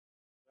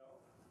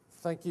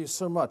Thank you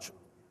so much.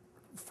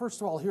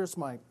 First of all, here's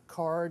my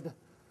card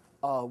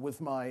with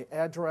my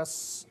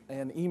address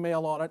and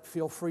email on it.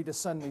 Feel free to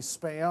send me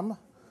spam.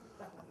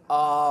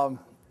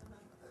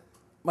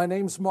 My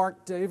name's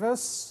Mark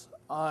Davis.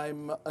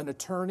 I'm an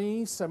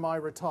attorney,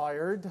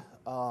 semi-retired,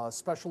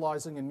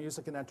 specializing in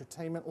music and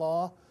entertainment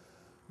law.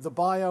 The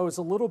bio is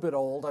a little bit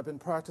old. I've been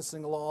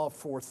practicing law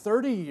for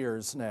 30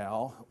 years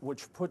now,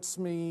 which puts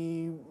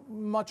me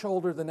much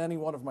older than any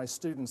one of my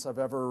students I've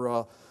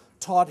ever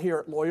taught here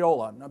at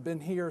Loyola. And I've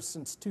been here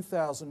since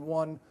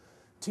 2001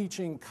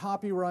 teaching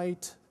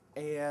copyright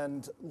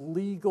and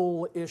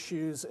legal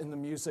issues in the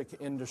music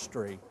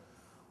industry.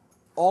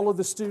 All of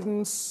the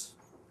students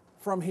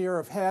from here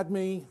have had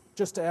me.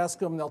 Just ask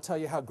them, they'll tell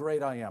you how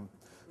great I am.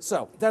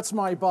 So that's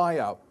my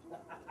bio.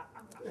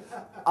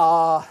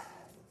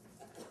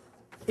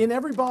 In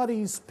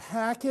everybody's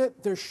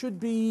packet, there should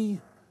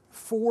be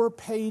 4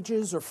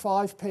 pages or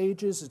 5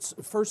 pages.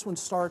 The first one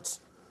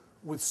starts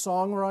with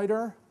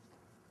songwriter.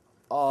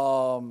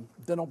 Then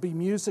it'll be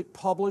music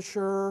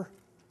publisher.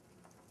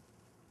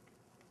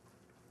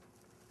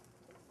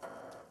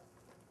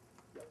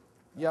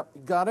 Yep,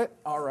 got it?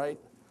 All right.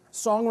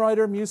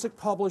 Songwriter, music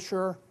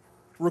publisher,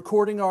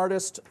 recording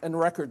artist, and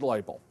record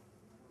label.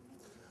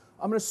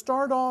 I'm going to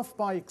start off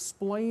by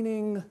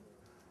explaining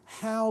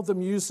how the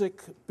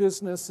music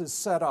business is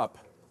set up.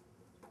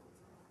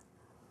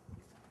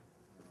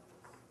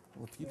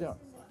 Well, if you don't,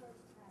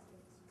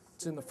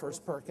 it's in the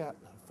first packet.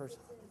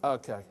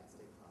 Okay.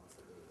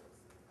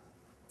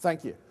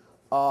 Thank you.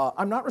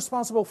 I'm not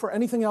responsible for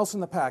anything else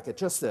in the packet,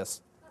 just this.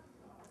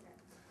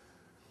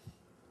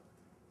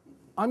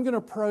 I'm going to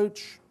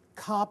approach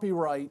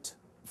copyright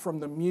from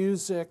the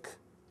music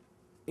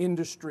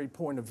industry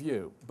point of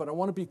view, but I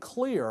want to be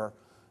clear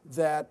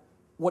that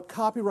what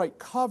copyright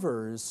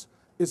covers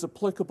is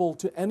applicable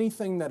to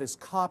anything that is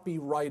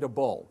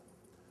copyrightable.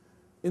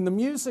 In the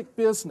music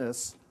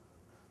business,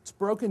 it's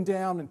broken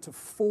down into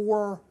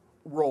 4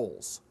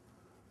 roles.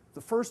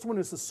 The first one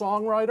is the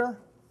songwriter.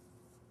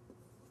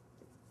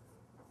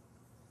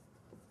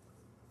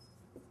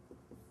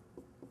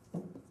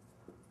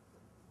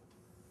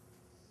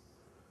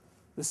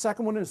 The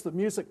second one is the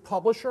music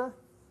publisher.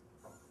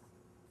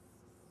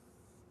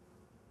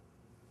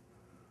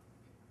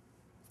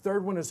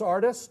 Third one is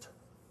artist.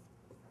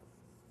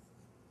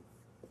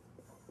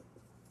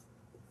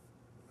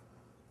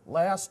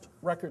 Last,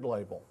 record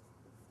label.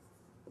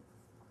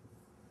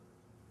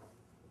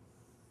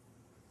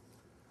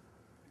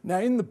 Now,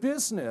 in the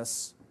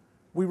business,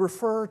 we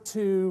refer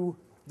to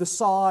the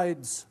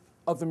sides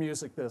of the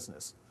music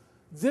business.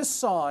 This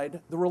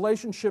side, the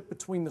relationship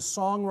between the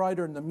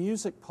songwriter and the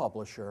music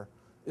publisher,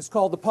 is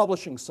called the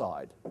publishing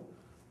side.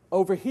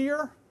 Over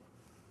here,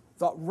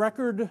 the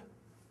record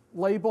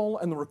label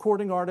and the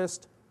recording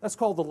artist, that's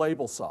called the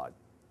label side.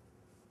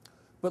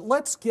 But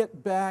let's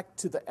get back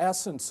to the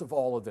essence of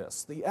all of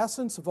this. The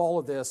essence of all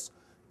of this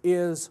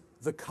is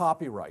the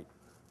copyright.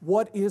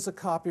 What is a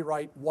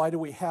copyright? Why do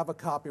we have a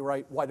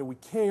copyright? Why do we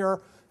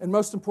care? And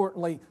most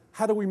importantly,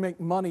 how do we make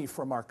money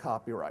from our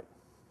copyright?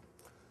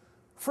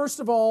 First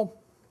of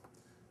all,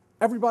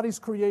 everybody's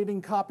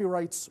creating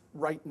copyrights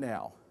right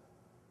now,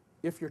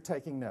 if you're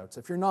taking notes.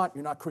 If you're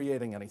not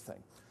creating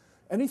anything.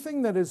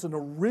 Anything that is an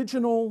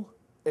original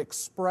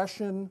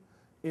expression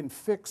in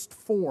fixed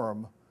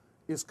form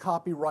is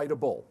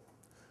copyrightable,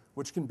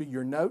 which can be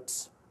your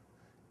notes,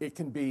 it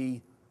can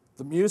be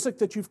the music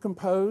that you've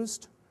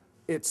composed,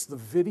 it's the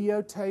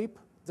videotape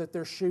that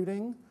they're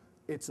shooting,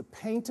 it's a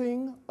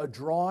painting, a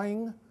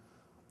drawing,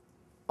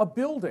 a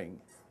building.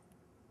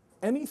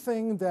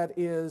 Anything that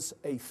is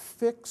a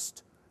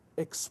fixed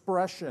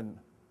expression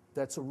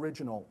that's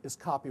original is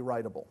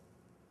copyrightable.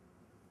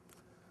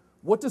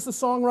 What does the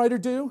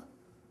songwriter do?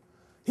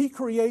 He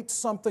creates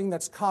something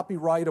that's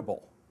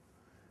copyrightable.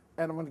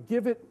 And I'm going to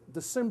give it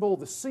the symbol,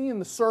 the C in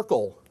the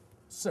circle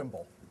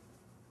symbol,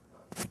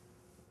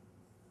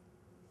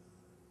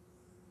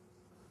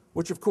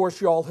 which of course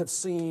you all have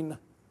seen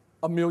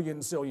a million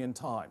zillion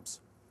times.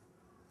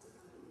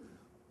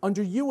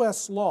 Under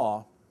US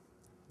law,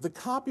 the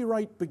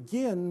copyright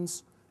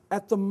begins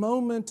at the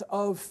moment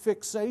of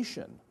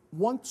fixation.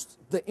 Once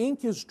the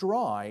ink is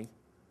dry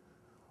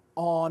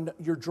on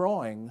your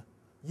drawing,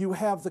 you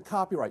have the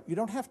copyright. You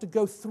don't have to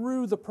go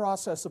through the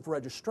process of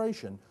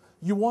registration.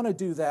 You want to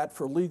do that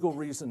for legal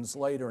reasons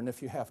later and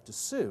if you have to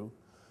sue,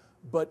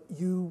 but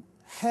you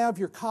have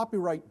your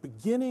copyright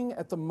beginning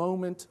at the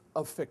moment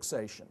of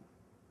fixation.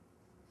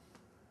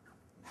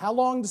 How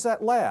long does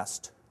that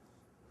last?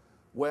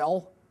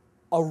 Well,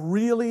 a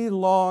really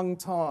long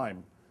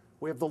time.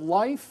 We have the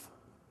life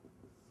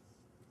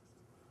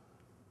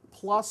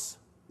plus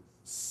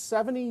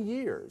 70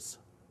 years.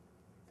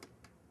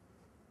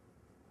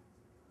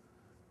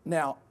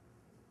 Now,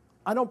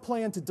 I don't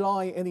plan to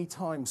die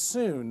anytime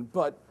soon,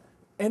 but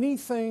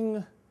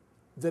anything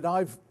that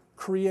I've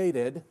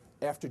created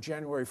after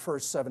January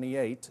 1st,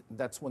 78,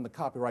 that's when the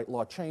copyright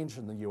law changed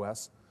in the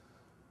US,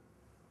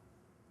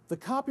 the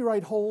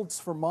copyright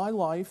holds for my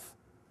life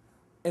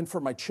and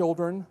for my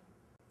children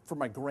for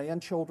my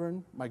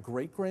grandchildren, my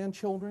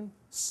great-grandchildren,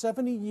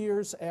 70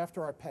 years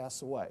after I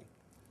pass away.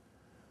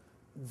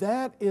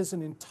 That is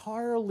an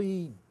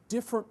entirely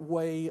different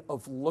way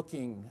of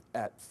looking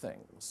at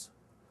things,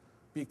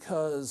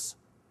 because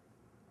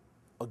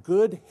a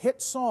good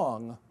hit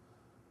song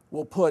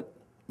will put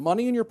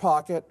money in your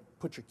pocket,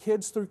 put your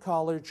kids through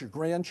college, your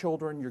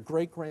grandchildren, your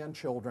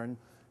great-grandchildren.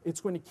 It's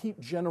going to keep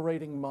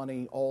generating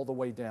money all the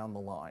way down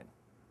the line.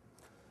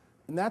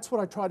 And that's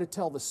what I try to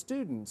tell the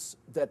students,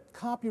 that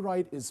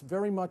copyright is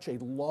very much a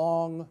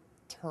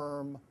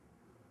long-term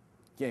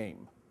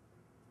game.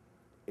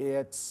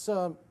 It's,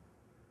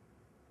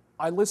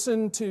 I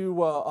listen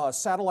to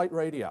satellite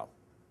radio.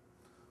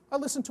 I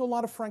listen to a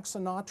lot of Frank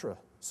Sinatra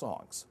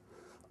songs.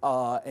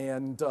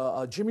 And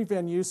Jimmy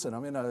Van Heusen.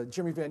 I'm in a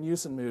Jimmy Van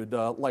Heusen mood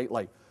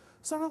lately.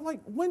 So I'm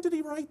like, when did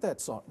he write that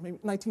song? Maybe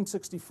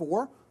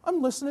 1964?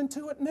 I'm listening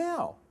to it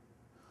now.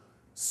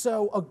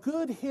 So a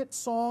good hit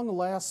song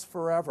lasts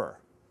forever.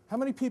 How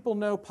many people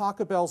know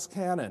Pachelbel's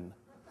Canon?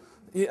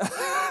 Yeah.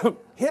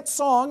 Hit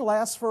song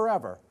lasts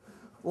forever.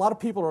 A lot of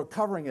people are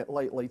covering it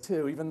lately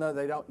too, even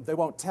though they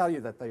won't tell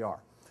you that they are.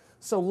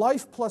 So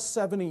life plus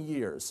 70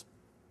 years.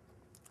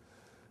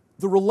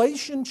 The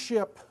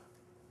relationship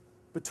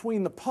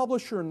between the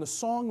publisher and the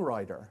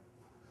songwriter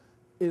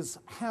is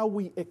how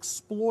we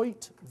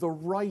exploit the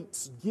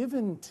rights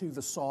given to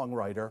the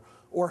songwriter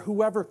or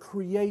whoever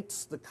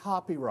creates the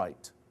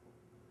copyright.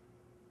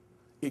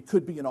 It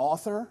could be an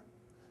author,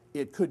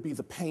 it could be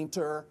the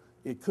painter,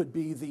 it could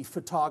be the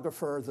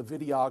photographer, the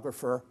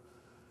videographer.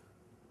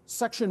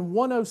 Section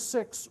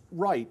 106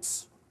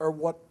 rights are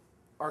what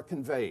are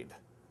conveyed.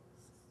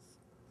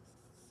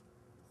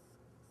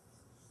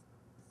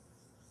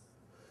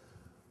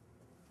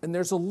 And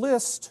there's a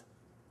list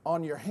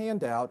on your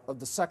handout of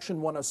the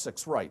Section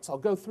 106 rights. I'll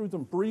go through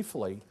them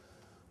briefly,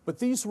 but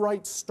these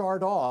rights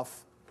start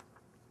off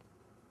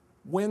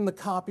when the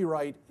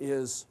copyright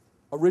is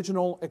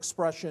original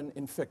expression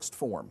in fixed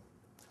form.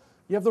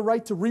 You have the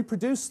right to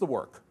reproduce the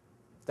work.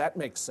 That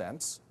makes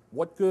sense.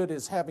 What good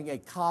is having a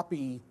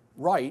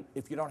copyright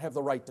if you don't have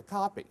the right to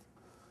copy?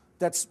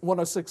 That's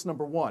 106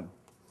 number 1.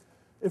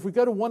 If we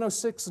go to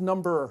 106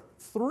 number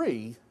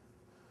 3,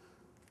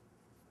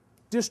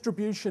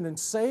 distribution and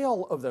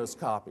sale of those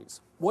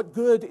copies. What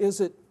good is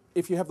it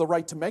if you have the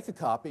right to make a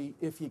copy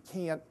if you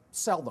can't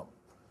sell them,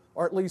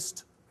 or at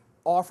least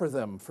offer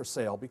them for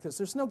sale, because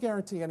there's no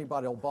guarantee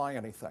anybody will buy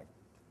anything.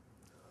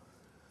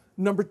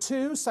 Number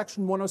 2,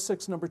 Section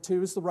 106, number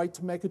 2, is the right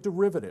to make a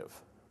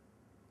derivative.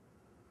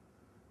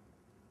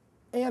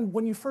 And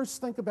when you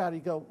first think about it,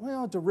 you go,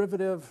 well,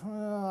 derivative,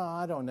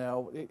 I don't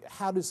know.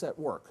 How does that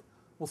work?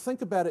 Well,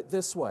 think about it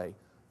this way.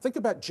 Think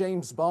about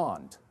James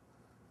Bond.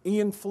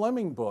 Ian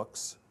Fleming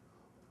books,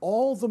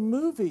 all the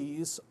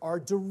movies are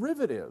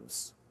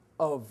derivatives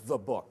of the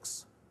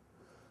books.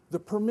 The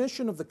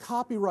permission of the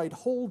copyright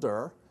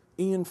holder,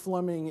 Ian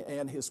Fleming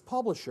and his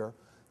publisher,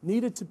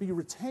 needed to be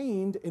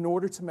retained in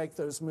order to make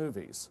those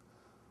movies.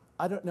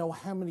 I don't know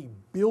how many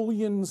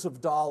billions of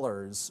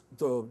dollars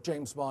the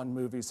James Bond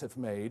movies have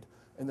made,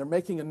 and they're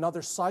making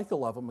another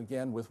cycle of them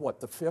again with what,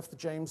 the 5th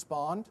James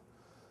Bond?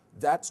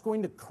 That's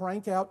going to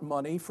crank out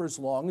money for as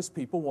long as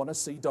people want to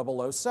see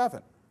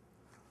 007.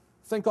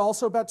 Think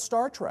also about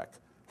Star Trek.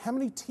 How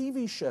many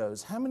TV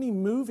shows, how many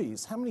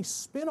movies, how many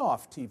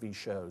spin-off TV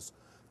shows?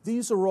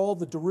 These are all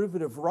the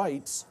derivative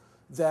rights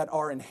that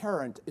are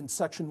inherent in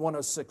Section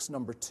 106,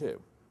 number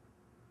 2.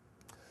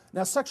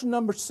 Now, Section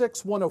number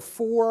 6,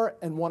 104,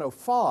 and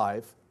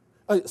 105,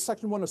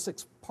 Section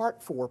 106,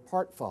 Part 4,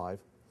 Part 5,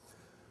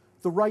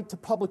 the right to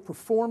public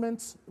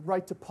performance,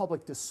 right to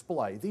public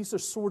display. These are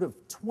sort of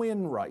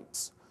twin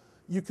rights.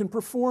 You can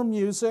perform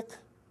music.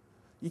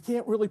 You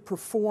can't really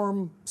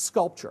perform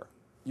sculpture.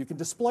 You can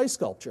display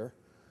sculpture.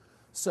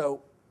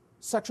 So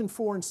Section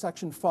 4 and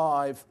Section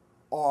 5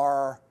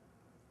 are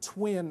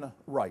twin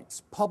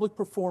rights: public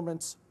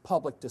performance,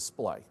 public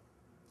display.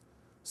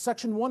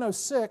 Section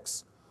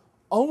 106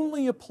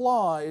 only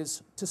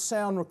applies to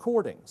sound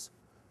recordings.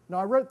 Now,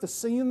 I wrote the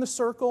C in the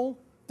circle.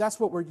 That's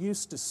what we're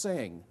used to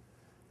seeing.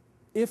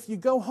 If you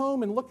go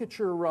home and look at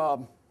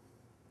your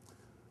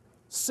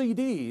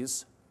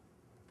CDs,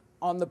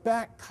 on the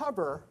back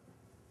cover,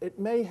 it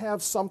may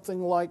have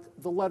something like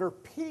the letter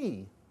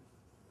P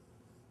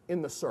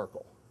in the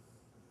circle.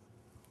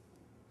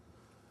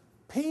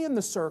 P in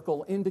the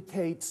circle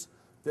indicates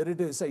that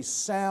it is a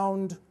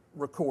sound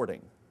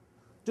recording.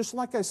 Just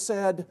like I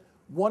said,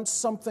 once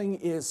something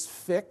is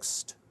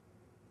fixed,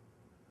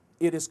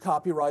 it is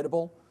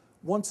copyrightable.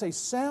 Once a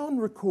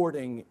sound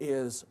recording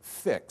is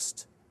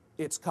fixed,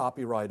 it's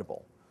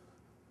copyrightable.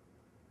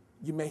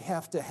 You may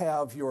have to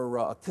have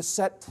your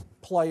cassette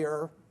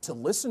player to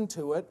listen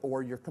to it,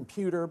 or your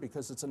computer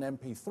because it's an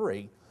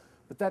MP3,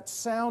 but that's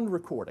sound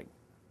recording.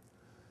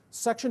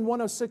 Section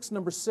 106,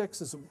 number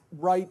 6 is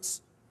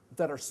rights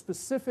that are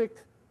specific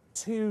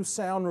to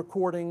sound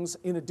recordings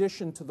in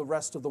addition to the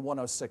rest of the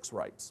 106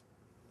 rights.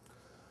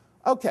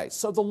 Okay,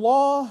 so the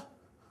law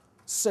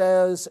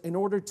says in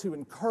order to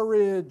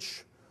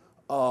encourage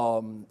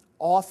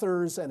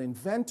authors and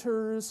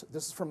inventors.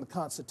 This is from the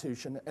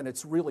Constitution, and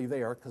it's really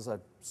there because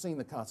I've seen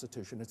the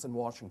Constitution. It's in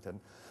Washington.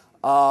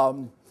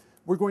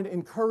 We're going to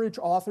encourage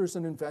authors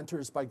and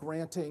inventors by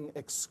granting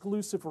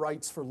exclusive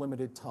rights for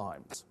limited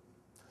times.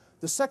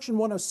 The Section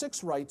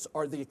 106 rights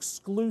are the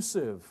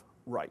exclusive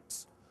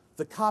rights.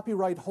 The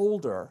copyright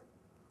holder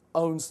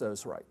owns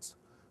those rights.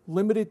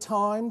 Limited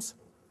times,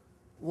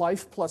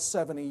 life plus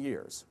 70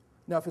 years.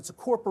 Now, if it's a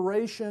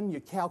corporation, you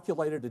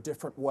calculate it a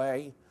different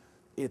way.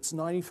 It's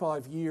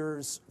 95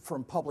 years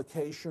from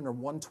publication or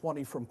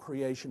 120 from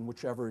creation,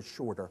 whichever is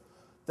shorter.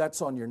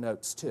 That's on your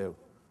notes, too.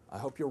 I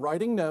hope you're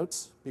writing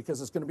notes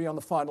because it's going to be on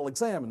the final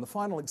exam. And the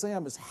final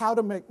exam is how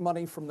to make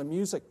money from the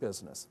music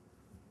business.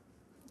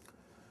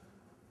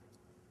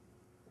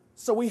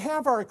 So we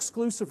have our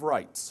exclusive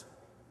rights.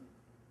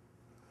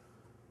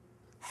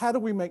 How do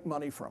we make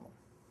money from them?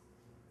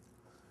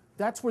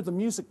 That's where the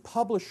music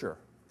publisher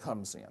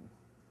comes in.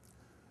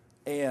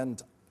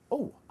 And,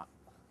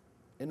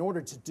 in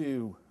order to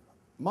do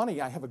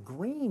money, I have a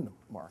green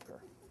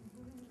marker.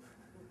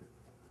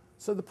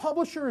 So the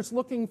publisher is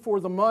looking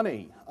for the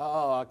money.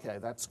 Oh, okay,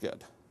 that's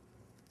good.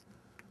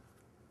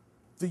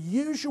 The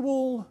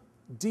usual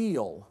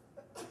deal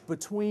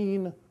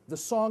between the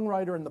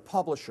songwriter and the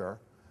publisher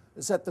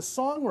is that the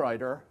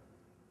songwriter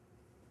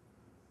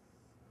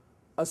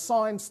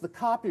assigns the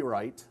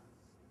copyright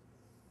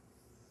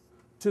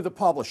to the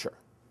publisher.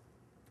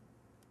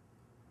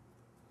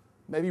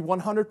 Maybe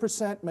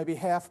 100%, maybe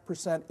half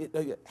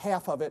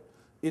of it.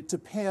 It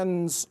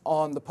depends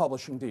on the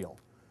publishing deal.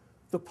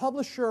 The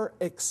publisher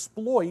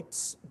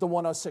exploits the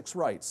 106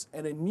 rights.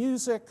 And in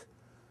music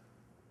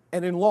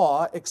and in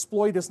law,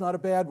 exploit is not a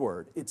bad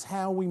word. It's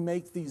how we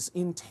make these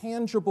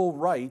intangible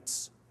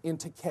rights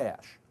into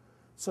cash.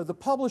 So the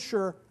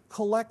publisher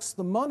collects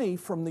the money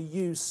from the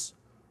use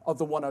of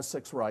the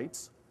 106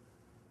 rights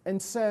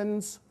and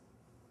sends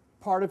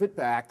part of it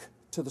back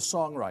to the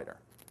songwriter.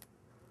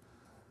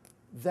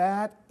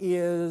 That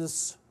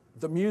is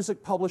the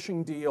music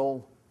publishing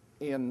deal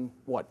in,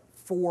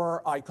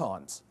 4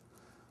 icons.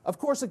 Of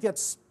course, it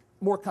gets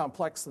more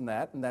complex than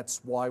that, and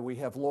that's why we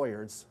have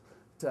lawyers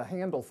to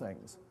handle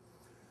things.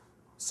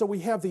 So we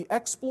have the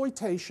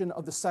exploitation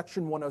of the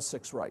Section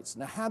 106 rights.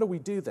 Now, how do we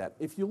do that?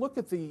 If you look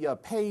at the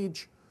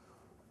page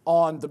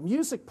on the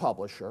music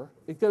publisher,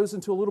 it goes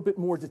into a little bit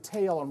more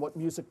detail on what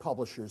music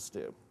publishers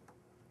do.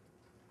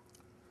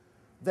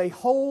 They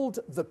hold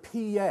the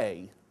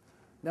PA.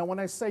 Now, when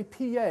I say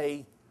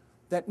PA,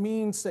 that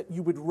means that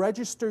you would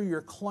register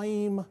your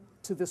claim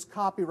to this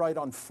copyright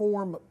on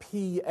Form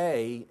PA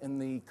in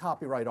the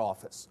Copyright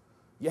Office.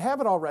 You have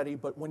it already,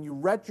 but when you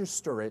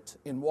register it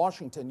in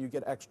Washington, you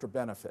get extra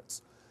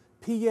benefits.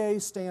 PA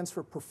stands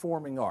for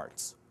Performing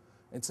Arts.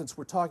 And since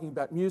we're talking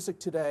about music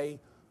today,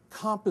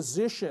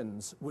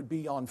 compositions would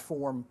be on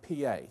Form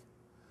PA.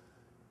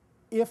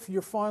 If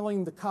you're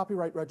filing the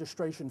copyright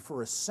registration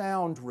for a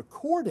sound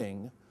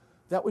recording,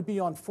 that would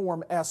be on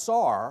Form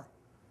SR,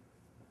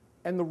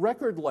 and the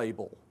record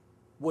label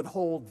would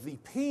hold the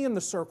P in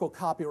the circle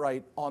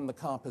copyright on the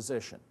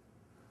composition.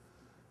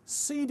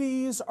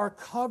 CDs are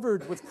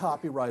covered with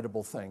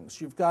copyrightable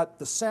things. You've got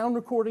the sound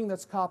recording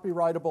that's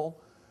copyrightable.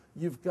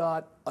 You've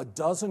got a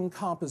dozen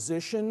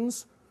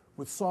compositions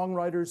with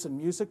songwriters and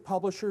music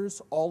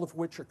publishers, all of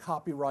which are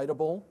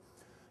copyrightable.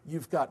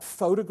 You've got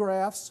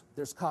photographs,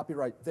 there's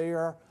copyright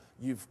there.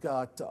 You've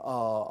got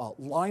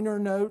liner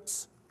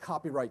notes,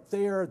 copyright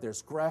there.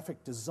 There's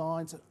graphic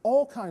designs,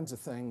 all kinds of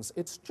things.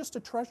 It's just a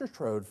treasure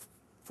trove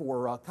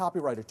for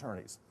copyright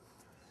attorneys.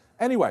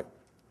 Anyway,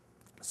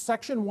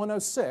 Section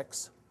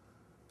 106,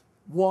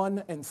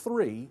 1 and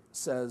 3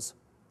 says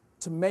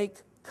to make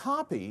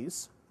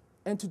copies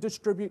and to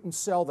distribute and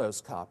sell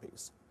those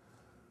copies.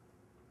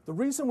 The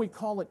reason we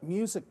call it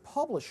music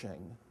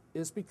publishing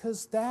is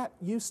because that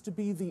used to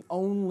be the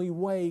only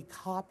way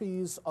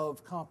copies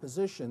of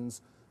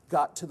compositions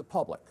got to the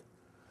public.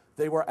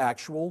 They were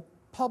actual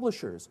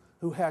publishers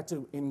who had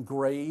to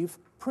engrave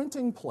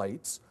printing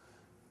plates,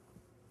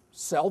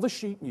 sell the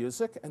sheet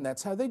music, and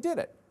that's how they did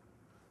it.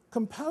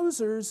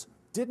 Composers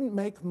didn't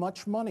make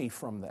much money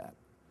from that.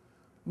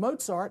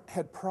 Mozart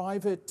had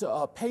private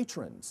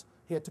patrons.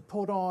 He had to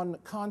put on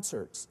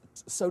concerts.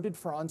 So did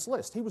Franz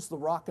Liszt. He was the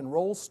rock and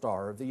roll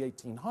star of the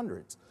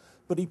 1800s.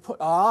 But he put,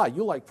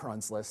 you like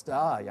Franz Liszt,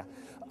 yeah.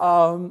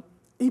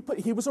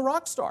 He was a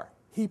rock star.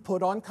 He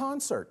put on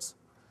concerts.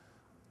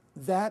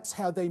 That's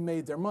how they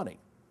made their money.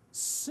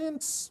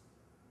 Since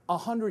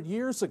 100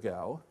 years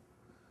ago,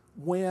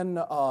 when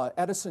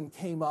Edison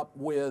came up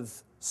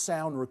with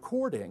sound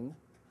recording,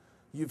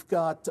 you've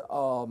got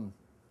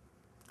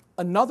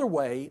another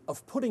way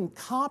of putting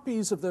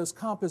copies of those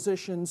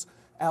compositions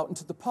out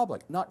into the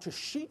public, not just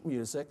sheet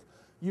music.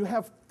 You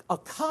have a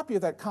copy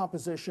of that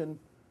composition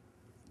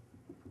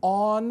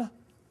on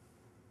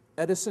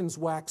Edison's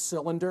wax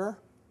cylinder,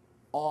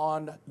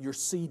 on your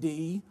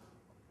CD,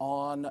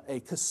 on a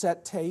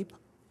cassette tape,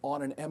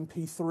 on an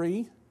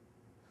MP3.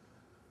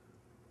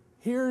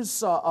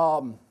 Here's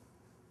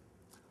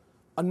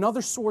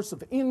another source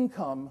of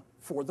income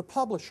for the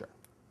publisher.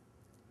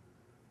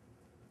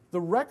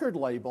 The record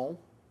label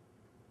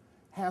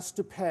has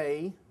to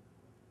pay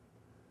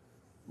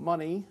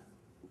money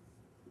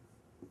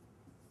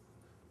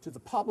to the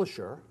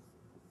publisher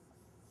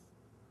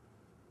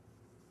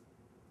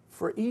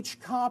for each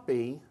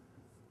copy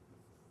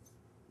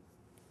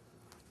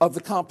of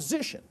the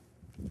composition,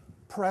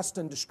 pressed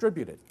and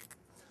distributed.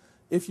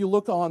 If you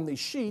look on the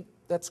sheet,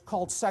 that's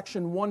called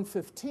Section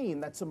 115.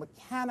 That's a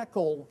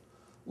mechanical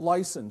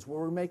license where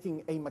we're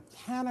making a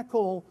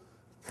mechanical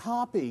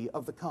copy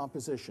of the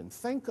composition.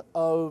 Think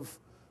of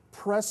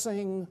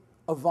pressing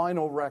a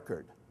vinyl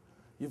record.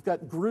 You've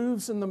got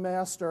grooves in the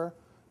master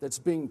that's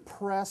being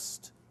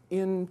pressed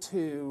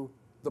into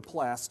the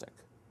plastic.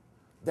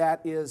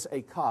 That is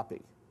a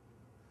copy.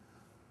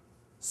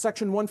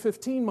 Section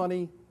 115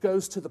 money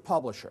goes to the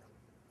publisher.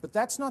 But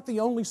that's not the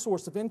only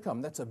source of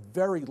income. That's a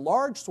very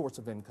large source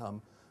of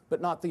income, but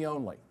not the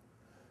only.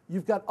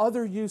 You've got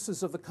other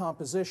uses of the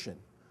composition.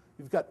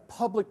 You've got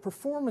public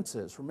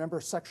performances. Remember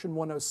Section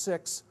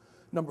 106,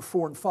 number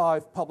 4 and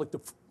 5, public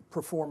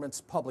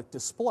performance, public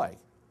display.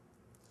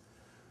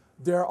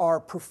 There are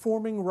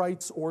performing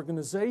rights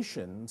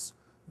organizations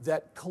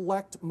that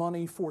collect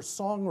money for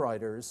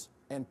songwriters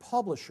and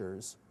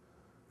publishers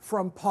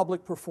from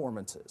public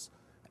performances.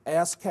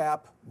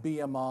 ASCAP,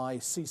 BMI,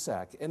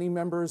 CSAC. Any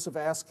members of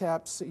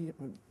ASCAP,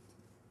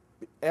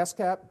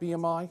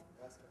 BMI?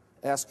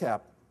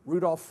 ASCAP.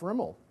 Rudolf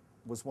Frimmel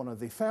was one of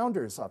the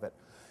founders of it.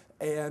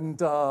 And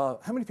how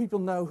many people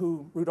know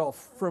who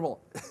Rudolf Frimmel?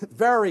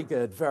 Very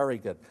good, very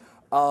good.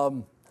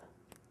 The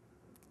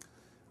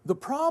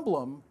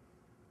problem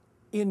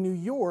in New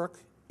York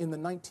in the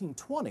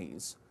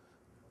 1920s,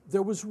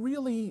 there was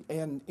really,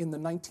 and in the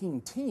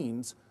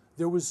 19-teens,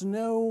 there was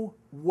no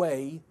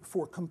way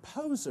for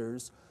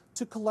composers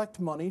to collect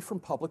money from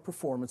public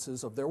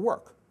performances of their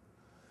work.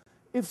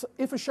 If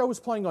a show was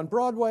playing on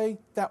Broadway,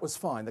 that was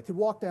fine. They could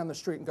walk down the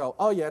street and go,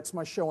 oh yeah, it's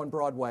my show on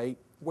Broadway,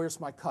 where's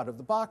my cut of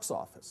the box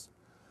office?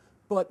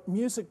 But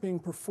music being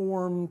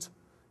performed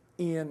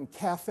in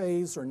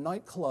cafes or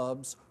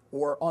nightclubs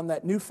or on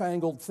that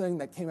newfangled thing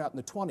that came out in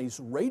the 20s,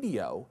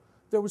 radio,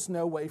 there was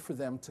no way for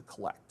them to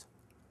collect.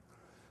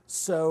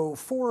 So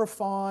 4 or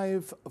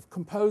 5 of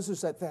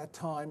composers at that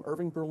time,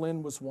 Irving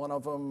Berlin was one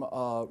of them,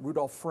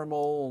 Rudolf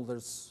Frimmel,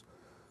 there's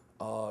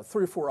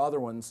 3 or 4 other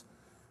ones,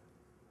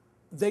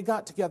 they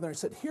got together and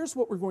said, here's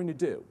what we're going to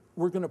do.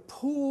 We're going to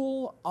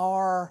pool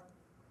our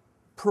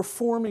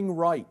performing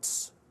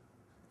rights,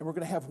 and we're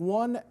going to have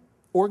one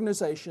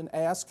organization,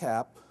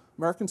 ASCAP,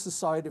 American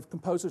Society of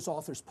Composers,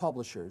 Authors,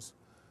 Publishers,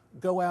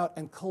 go out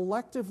and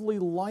collectively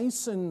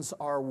license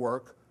our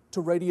work to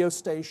radio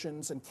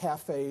stations and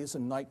cafes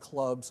and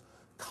nightclubs,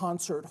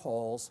 concert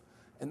halls,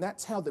 and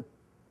that's how the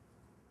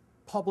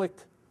public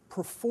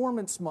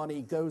performance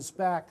money goes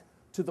back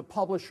to the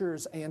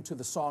publishers and to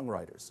the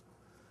songwriters.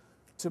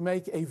 To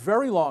make a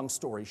very long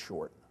story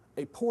short,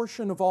 a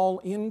portion of all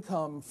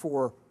income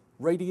for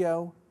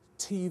radio,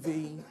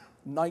 TV,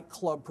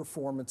 nightclub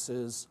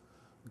performances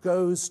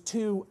goes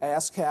to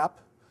ASCAP,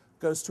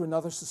 goes to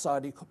another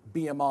society,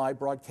 BMI,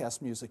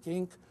 Broadcast Music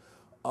Inc.,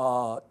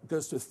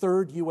 goes to a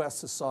third U.S.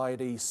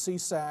 society,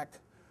 CSAC.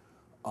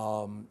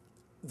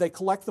 They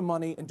collect the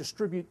money and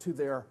distribute to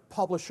their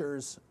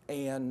publishers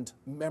and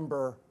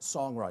member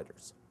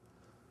songwriters.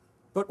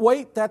 But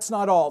wait, that's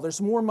not all.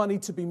 There's more money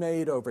to be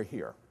made over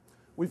here.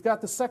 We've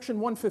got the Section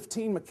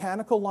 115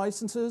 mechanical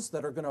licenses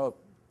that are going to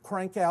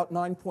crank out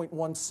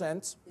 9.1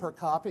 cents per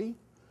copy.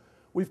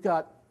 We've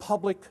got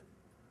public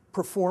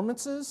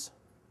performances.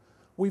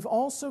 We've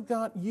also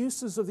got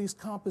uses of these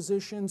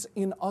compositions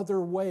in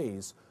other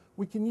ways.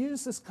 We can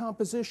use this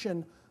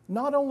composition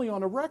not only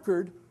on a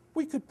record,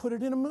 we could put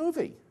it in a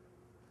movie.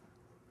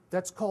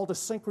 That's called a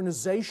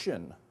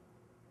synchronization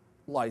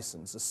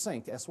license, a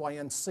sync,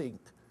 S-Y-N sync.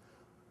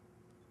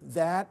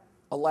 That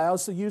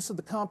allows the use of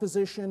the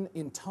composition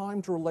in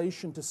timed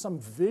relation to some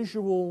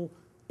visual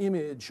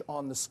image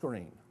on the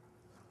screen.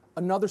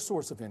 Another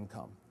source of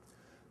income.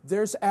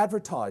 There's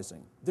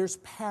advertising, there's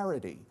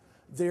parody,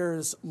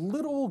 there's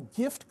little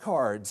gift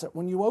cards that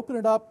when you open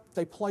it up,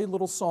 they play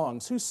little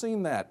songs. Who's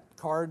seen that?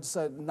 Cards,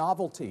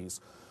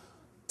 novelties.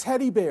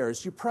 Teddy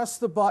bears, you press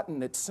the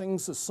button, it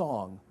sings a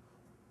song.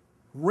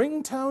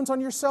 Ringtones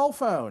on your cell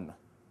phone.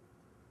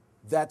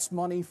 That's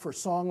money for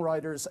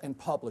songwriters and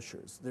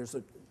publishers. There's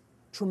a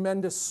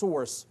tremendous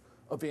source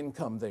of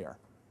income there.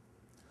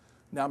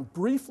 Now I'm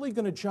briefly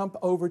going to jump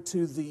over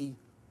to the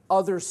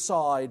other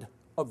side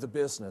of the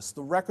business,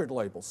 the record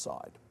label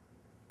side.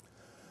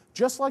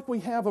 Just like we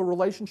have a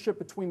relationship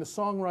between the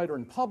songwriter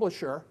and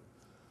publisher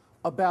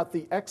about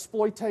the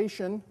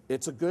exploitation,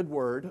 it's a good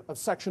word, of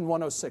Section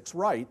 106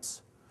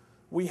 rights,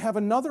 we have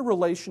another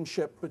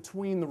relationship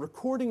between the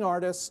recording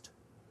artist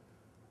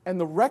and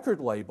the record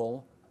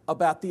label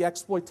about the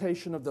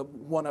exploitation of the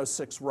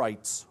 106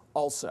 rights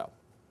also.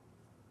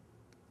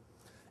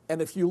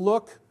 And if you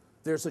look,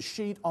 there's a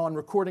sheet on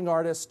recording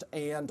artist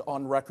and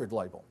on record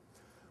label.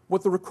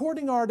 What the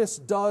recording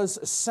artist does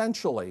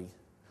essentially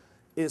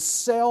is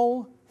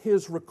sell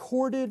his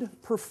recorded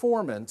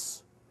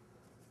performance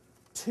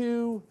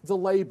to the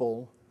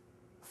label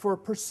for a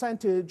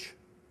percentage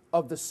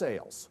of the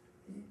sales.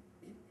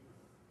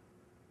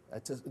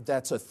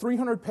 That's a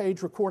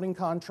 300-page recording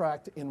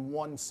contract in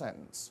one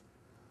sentence.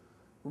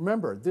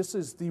 Remember, this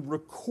is the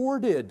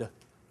recorded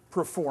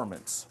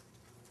performance.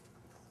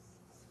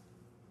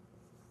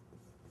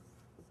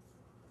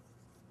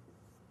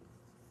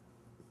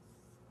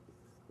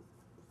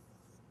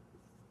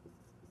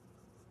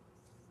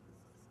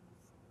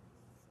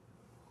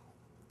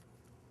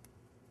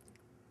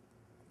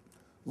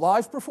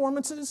 Live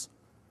performances,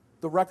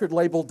 the record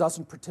label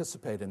doesn't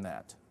participate in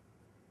that.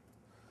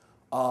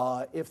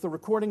 If the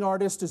recording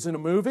artist is in a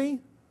movie,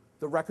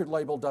 the record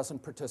label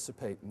doesn't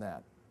participate in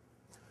that.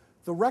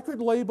 The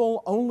record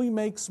label only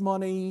makes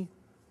money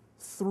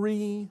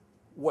 3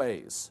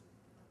 ways.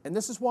 And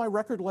this is why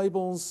record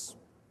labels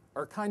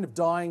are kind of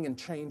dying and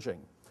changing.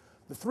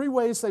 The 3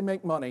 ways they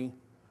make money: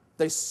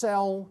 they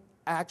sell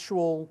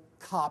actual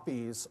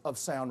copies of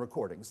sound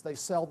recordings. They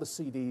sell the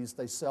CDs,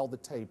 they sell the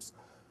tapes,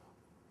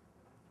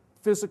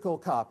 physical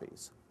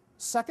copies.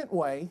 Second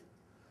way,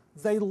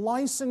 they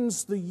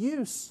license the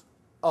use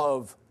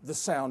of the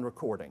sound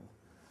recording.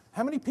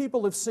 How many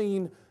people have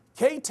seen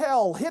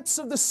K-Tel Hits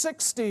of the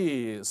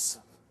 60s?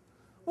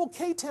 Well,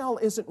 K-Tel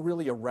isn't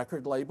really a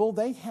record label.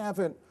 They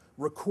haven't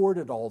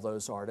recorded all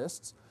those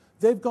artists.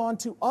 They've gone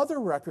to other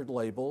record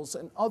labels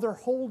and other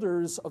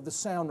holders of the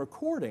sound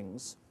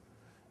recordings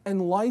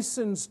and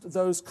licensed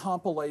those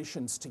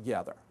compilations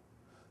together.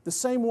 The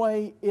same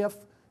way, if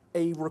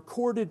a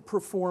recorded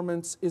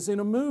performance is in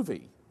a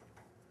movie,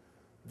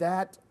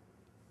 that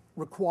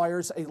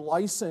requires a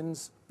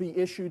license be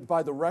issued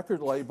by the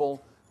record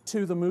label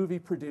to the movie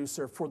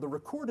producer for the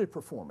recorded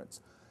performance.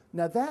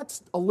 Now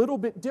that's a little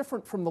bit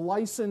different from the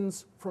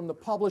license from the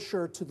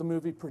publisher to the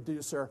movie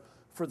producer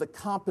for the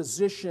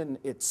composition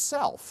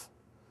itself.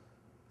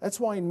 That's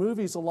why in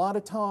movies a lot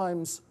of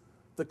times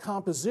the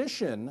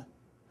composition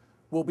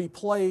will be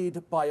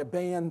played by a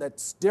band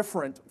that's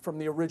different from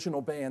the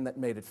original band that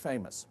made it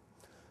famous.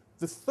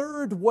 The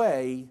third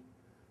way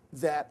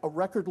that a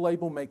record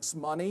label makes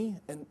money,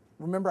 and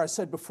remember I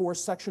said before,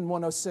 Section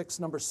 106,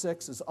 number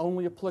 6 is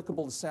only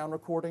applicable to sound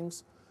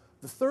recordings.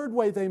 The third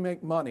way they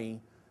make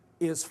money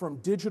is from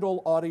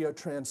digital audio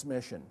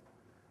transmission.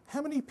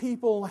 How many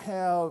people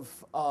have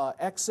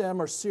XM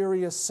or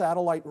Sirius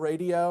satellite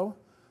radio?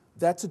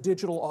 That's a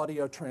digital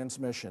audio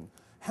transmission.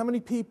 How many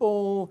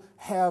people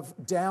have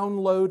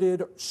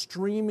downloaded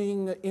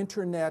streaming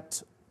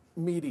internet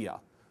media?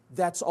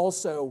 That's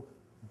also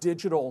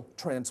digital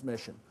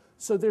transmission.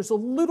 So there's a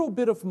little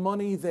bit of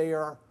money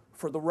there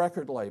for the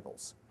record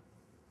labels.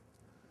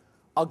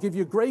 I'll give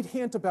you a great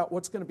hint about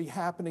what's going to be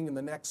happening in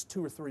the next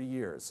 2 or 3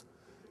 years.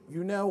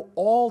 You know,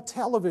 all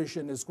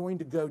television is going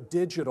to go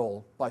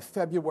digital by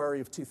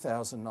February of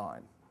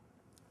 2009.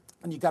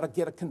 And you got to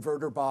get a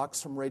converter box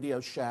from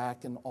Radio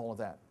Shack and all of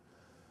that.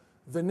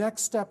 The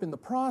next step in the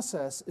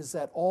process is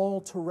that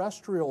all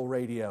terrestrial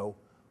radio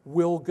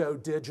will go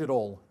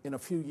digital in a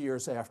few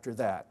years after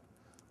that,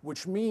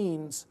 which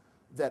means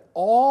that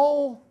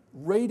all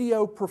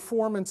radio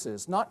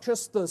performances, not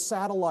just the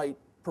satellite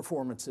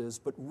performances,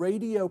 but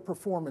radio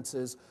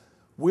performances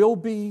will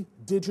be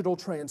digital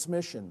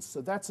transmissions.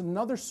 So that's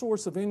another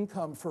source of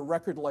income for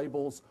record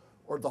labels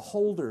or the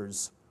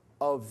holders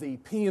of the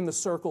P in the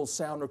Circle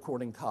sound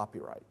recording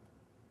copyright.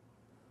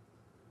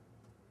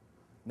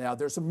 Now,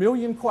 there's a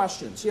million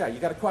questions. Yeah, you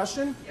got a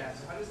question? Yeah,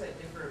 so how does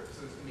that differ?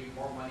 So it's going to be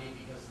more money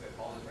because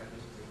all the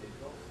transmissions are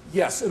digital?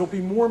 Yes, it'll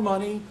be more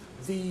money.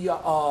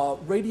 The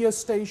radio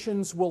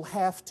stations will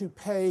have to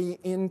pay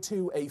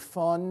into a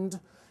fund,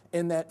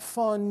 and that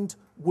fund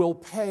will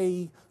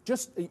pay,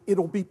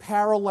 it'll be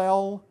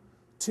parallel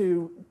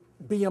to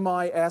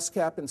BMI,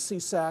 ASCAP, and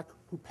CSAC,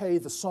 who pay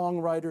the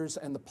songwriters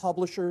and the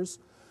publishers.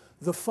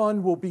 The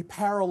fund will be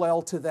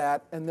parallel to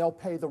that, and they'll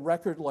pay the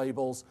record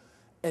labels.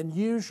 And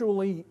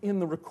usually in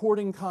the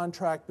recording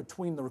contract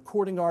between the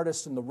recording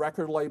artist and the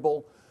record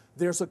label,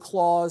 there's a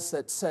clause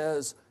that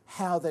says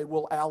how they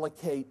will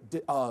allocate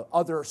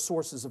other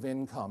sources of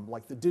income,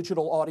 like the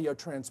digital audio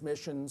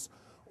transmissions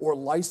or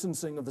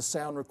licensing of the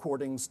sound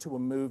recordings to a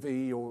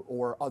movie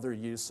or other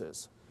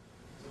uses.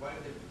 So why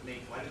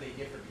do they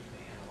differ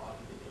between analog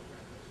and digital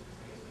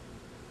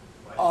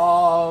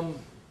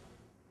transmissions?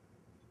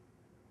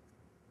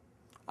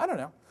 I don't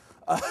know.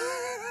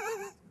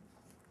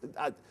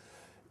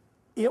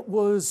 It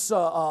was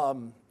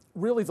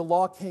really, the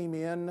law came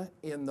in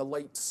the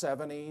late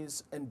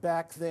 70s, and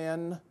back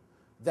then,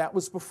 that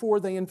was before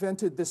they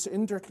invented this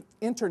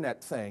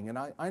internet thing. And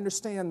I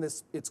understand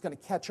this, it's going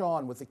to catch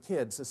on with the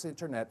kids, this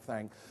internet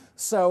thing.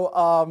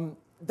 So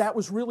that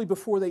was really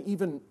before they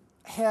even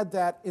had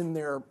that in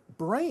their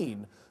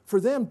brain. For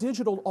them,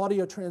 digital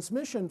audio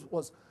transmission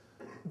was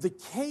the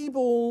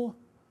cable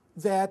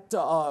that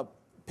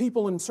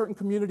people in certain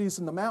communities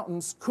in the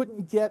mountains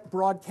couldn't get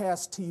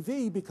broadcast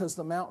TV because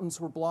the mountains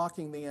were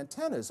blocking the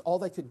antennas. All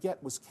they could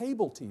get was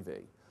cable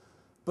TV.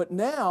 But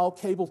now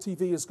cable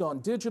TV has gone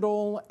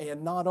digital,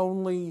 and not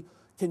only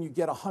can you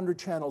get 100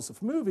 channels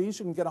of movies,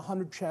 you can get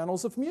 100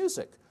 channels of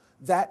music.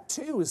 That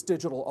too is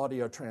digital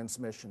audio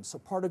transmission. So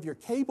part of your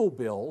cable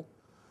bill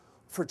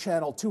for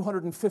channel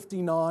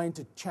 259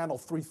 to channel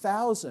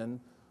 3000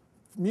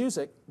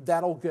 music,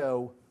 that'll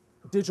go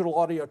digital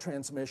audio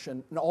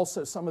transmission, and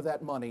also some of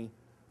that money,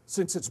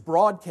 since it's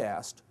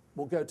broadcast,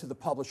 will go to the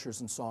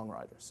publishers and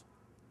songwriters.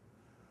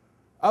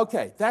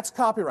 Okay, that's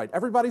copyright.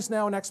 Everybody's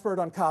now an expert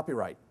on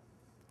copyright.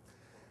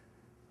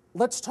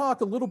 Let's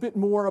talk a little bit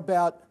more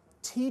about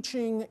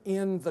teaching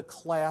in the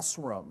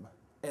classroom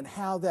and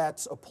how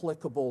that's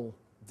applicable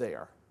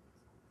there.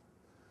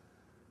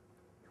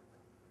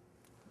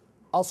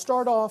 I'll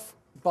start off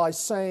by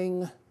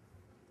saying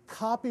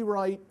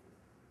copyright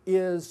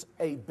is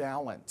a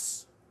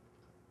balance.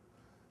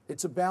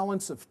 It's a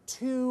balance of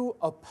two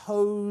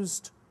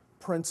opposed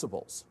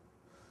principles.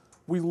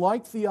 We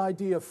like the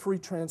idea of free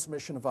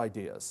transmission of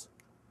ideas.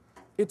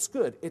 It's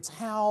good. It's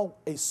how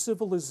a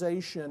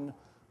civilization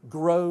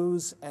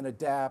grows and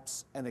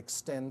adapts and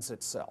extends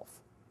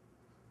itself.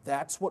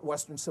 That's what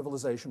Western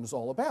civilization is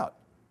all about.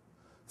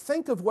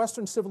 Think of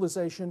Western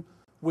civilization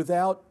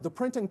without the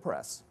printing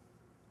press.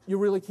 You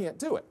really can't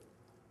do it.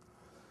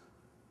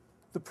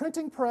 The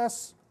printing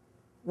press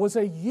was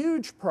a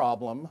huge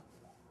problem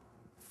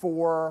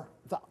for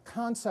the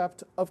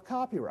concept of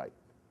copyright.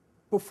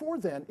 Before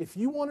then, if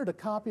you wanted a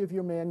copy of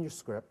your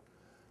manuscript,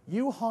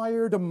 you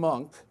hired a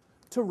monk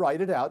to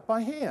write it out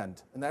by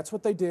hand. And that's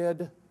what they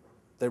did.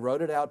 They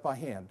wrote it out by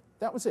hand.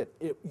 That was it.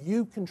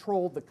 You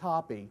controlled the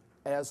copy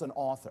as an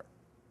author.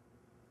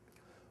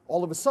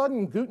 All of a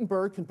sudden,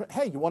 Gutenberg can,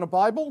 hey, you want a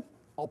Bible?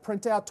 I'll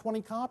print out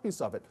 20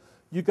 copies of it.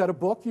 You got a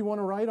book you want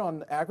to write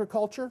on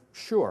agriculture?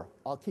 Sure,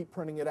 I'll keep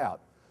printing it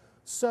out.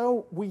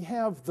 So we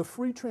have the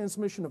free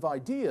transmission of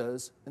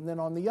ideas, and then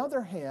on the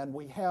other hand,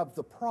 we have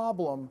the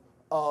problem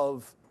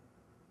of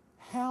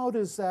how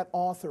does that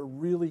author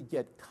really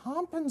get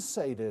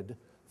compensated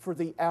for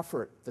the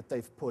effort that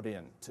they've put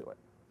into it?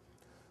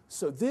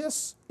 So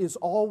this is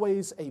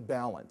always a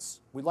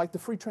balance. We like the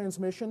free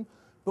transmission,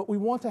 but we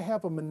want to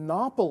have a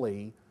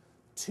monopoly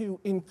to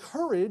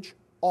encourage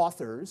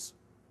authors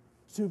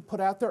to put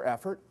out their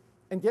effort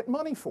and get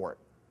money for it.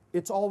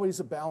 It's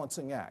always a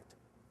balancing act.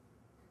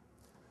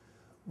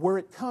 Where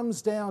it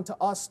comes down to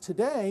us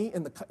today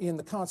in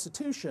the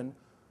Constitution,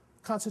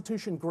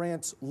 Constitution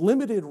grants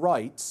limited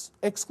rights,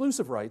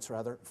 exclusive rights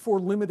rather, for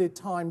limited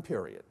time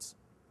periods.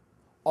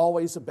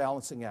 Always a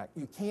balancing act.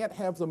 You can't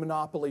have the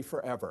monopoly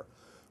forever.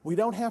 We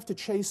don't have to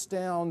chase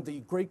down the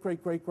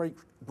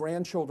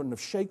great-great-great-great-grandchildren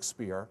of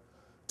Shakespeare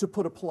to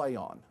put a play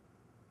on.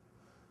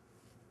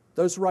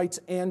 Those rights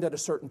end at a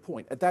certain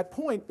point. At that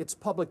point, it's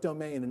public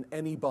domain and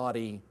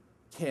anybody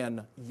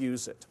can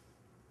use it.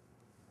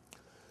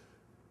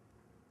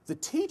 The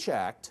TEACH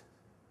Act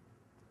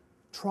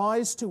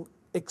tries to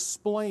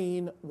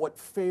explain what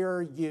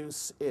fair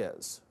use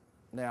is.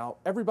 Now,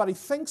 everybody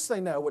thinks they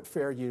know what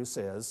fair use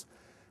is,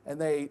 and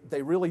they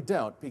really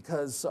don't,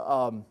 because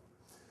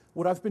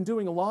what I've been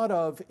doing a lot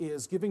of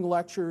is giving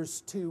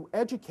lectures to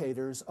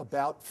educators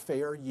about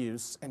fair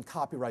use and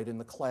copyright in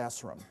the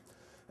classroom.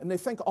 And they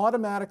think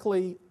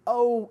automatically,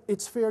 oh,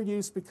 it's fair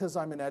use because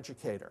I'm an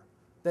educator.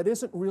 That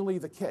isn't really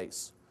the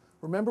case.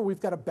 Remember,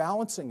 we've got a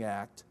balancing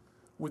act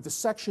with the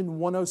Section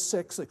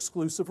 106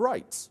 exclusive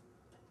rights.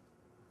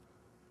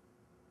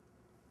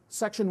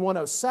 Section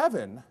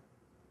 107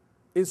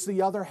 is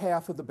the other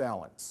half of the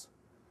balance.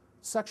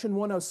 Section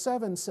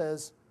 107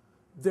 says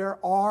there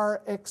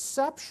are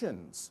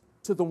exceptions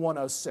to the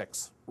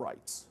 106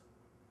 rights.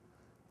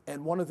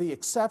 And one of the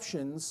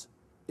exceptions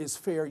is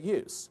fair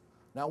use.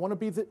 Now, I want to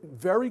be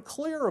very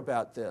clear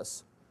about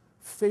this.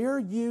 Fair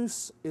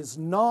use is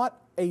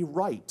not a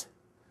right.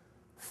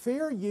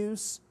 Fair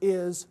use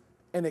is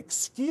an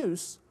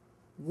excuse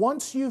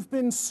once you've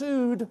been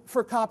sued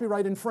for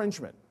copyright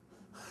infringement.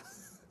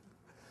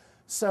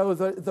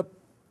 So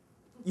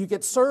you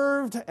get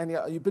served and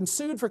you've been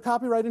sued for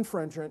copyright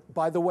infringement.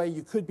 By the way,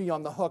 you could be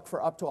on the hook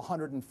for up to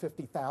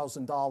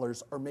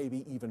 $150,000 or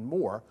maybe even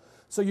more.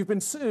 So you've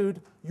been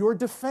sued. Your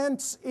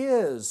defense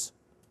is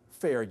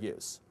fair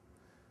use.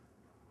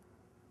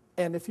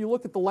 And if you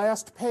look at the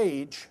last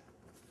page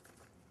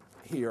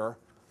here,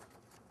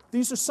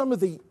 these are some of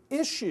the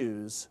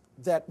issues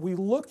that we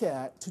look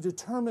at to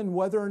determine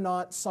whether or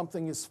not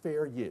something is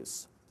fair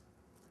use.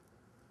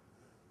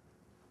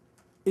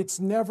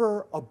 It's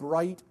never a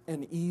bright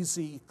and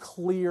easy,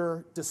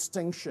 clear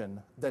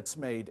distinction that's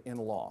made in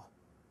law.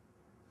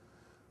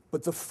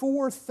 But the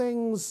four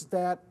things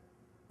that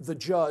the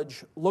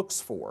judge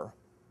looks for,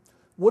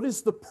 what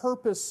is the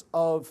purpose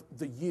of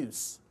the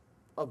use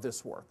of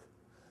this work?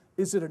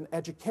 Is it an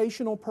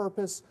educational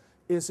purpose?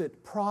 Is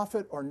it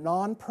profit or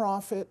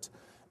non-profit?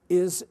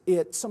 Is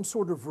it some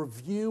sort of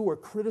review or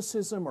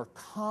criticism or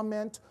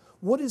comment?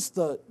 What is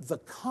the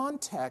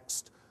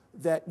context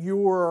that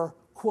you're,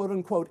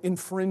 quote-unquote,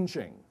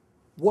 infringing?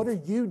 What are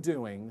you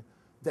doing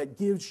that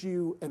gives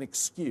you an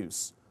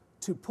excuse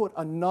to put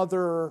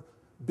another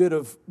bit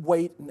of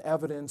weight and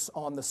evidence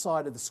on the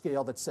side of the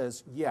scale that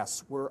says,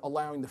 yes, we're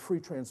allowing the free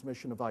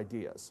transmission of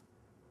ideas?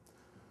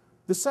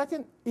 The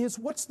second is,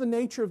 what's the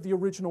nature of the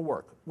original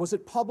work? Was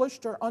it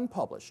published or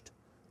unpublished?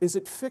 Is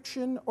it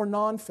fiction or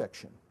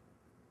nonfiction?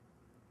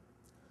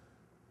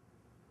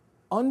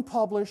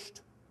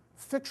 unpublished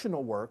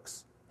fictional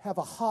works have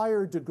a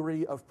higher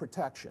degree of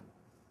protection.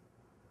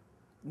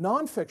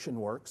 Nonfiction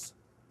works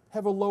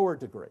have a lower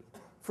degree.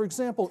 For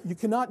example, you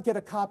cannot get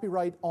a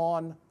copyright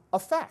on a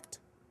fact.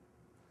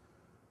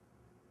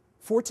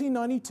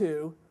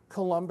 1492,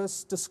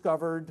 Columbus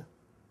discovered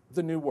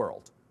the New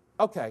World.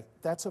 Okay,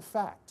 that's a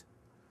fact.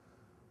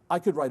 I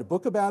could write a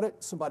book about it,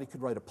 somebody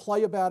could write a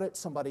play about it,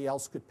 somebody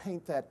else could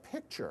paint that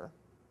picture.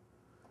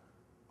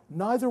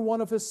 Neither one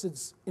of us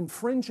is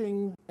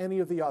infringing any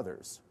of the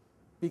others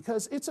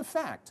because it's a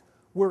fact.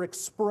 We're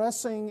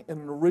expressing in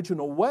an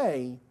original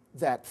way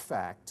that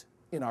fact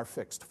in our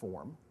fixed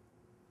form,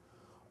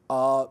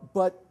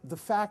 but the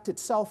fact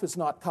itself is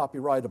not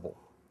copyrightable.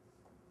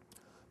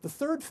 The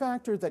third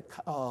factor that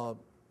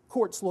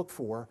courts look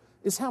for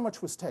is how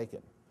much was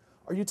taken.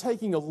 Are you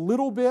taking a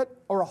little bit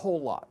or a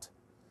whole lot?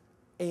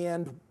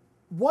 And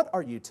what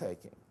are you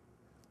taking?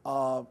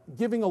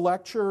 Giving a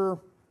lecture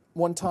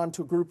one time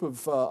to a group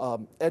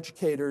of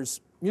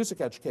educators,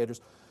 music educators,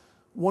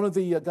 one of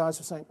the guys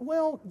was saying,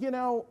 well, you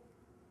know,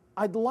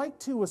 I'd like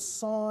to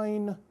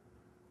assign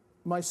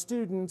my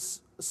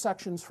students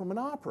sections from an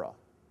opera.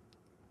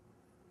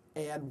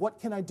 And what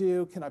can I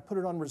do? Can I put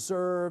it on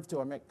reserve?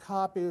 Do I make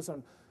copies?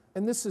 And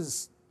this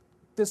is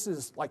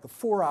like a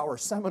 4-hour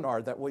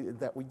seminar that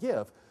we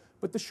give.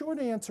 But the short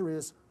answer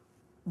is,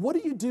 what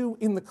do you do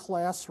in the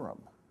classroom?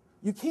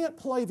 You can't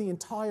play the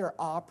entire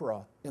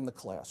opera in the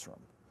classroom.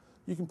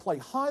 You can play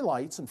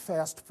highlights and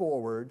fast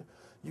forward.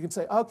 You can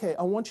say, okay,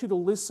 I want you to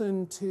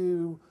listen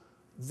to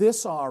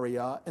this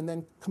aria and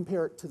then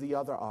compare it to the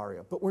other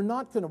aria. But we're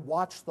not going to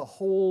watch the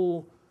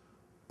whole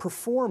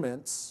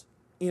performance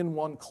in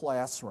one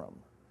classroom.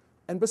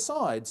 And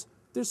besides,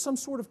 there's some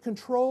sort of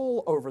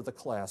control over the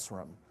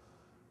classroom.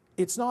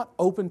 It's not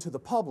open to the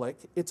public,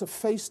 it's a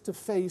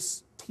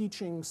face-to-face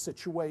teaching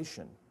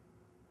situation.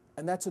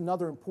 And that's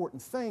another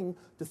important thing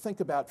to think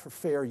about for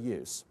fair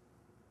use.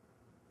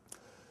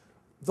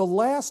 The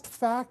last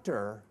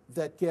factor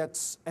that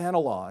gets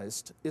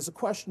analyzed is a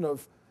question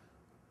of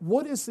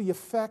what is the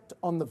effect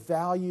on the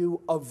value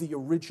of the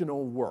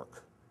original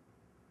work?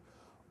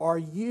 Are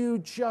you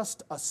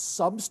just a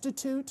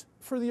substitute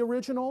for the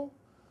original,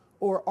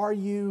 or are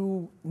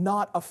you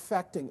not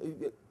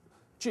affecting?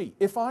 Gee,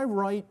 if I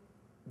write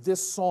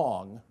this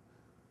song,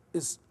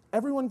 is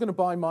everyone going to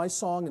buy my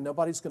song and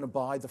nobody's going to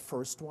buy the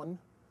first one?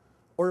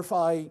 Or if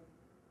I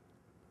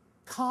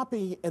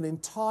copy an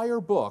entire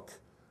book,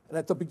 and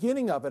at the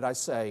beginning of it I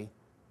say,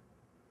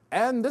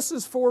 and this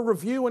is for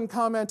review and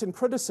comment and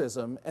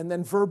criticism, and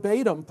then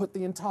verbatim put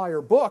the entire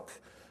book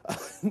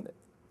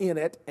in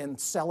it and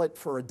sell it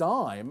for a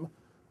dime,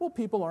 well,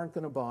 people aren't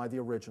going to buy the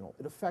original.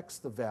 It affects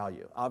the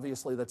value.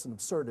 Obviously, that's an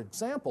absurd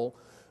example,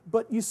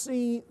 but you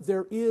see,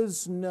 there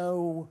is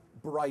no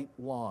bright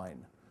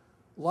line.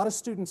 A lot of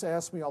students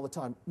ask me all the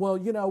time, well,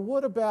 you know,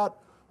 what about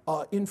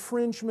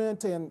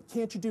infringement, and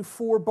can't you do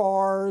 4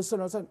 bars?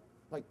 And I was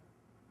like,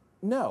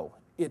 no,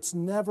 it's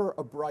never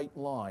a bright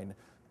line.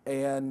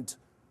 And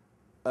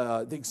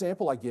the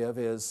example I give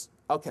is,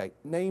 okay,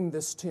 name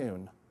this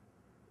tune.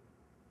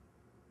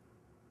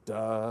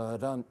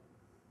 Da-dun.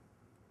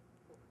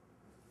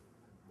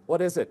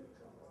 What is it?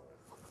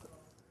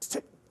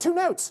 2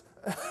 notes.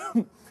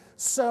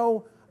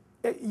 So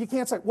you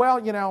can't say, well,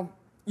 you know,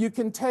 you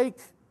can't take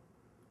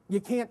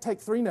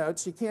 3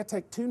 notes, you can't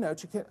take 2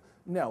 notes, you can't.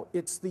 No,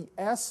 it's the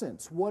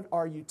essence. What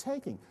are you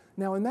taking?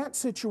 Now, in that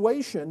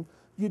situation,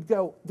 you'd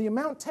go, the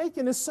amount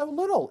taken is so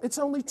little. It's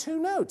only 2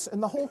 notes.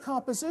 And the whole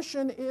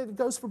composition, it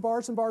goes for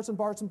bars and bars and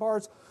bars and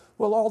bars.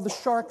 Well, all the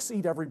sharks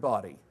eat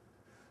everybody.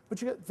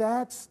 But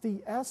that's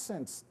the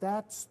essence.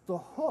 That's the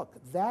hook.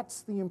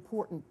 That's the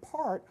important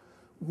part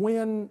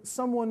when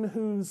someone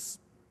who's,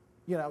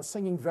 you know,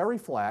 singing very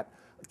flat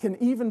can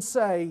even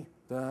say,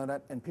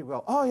 and people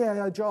go, oh,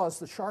 yeah, Jaws,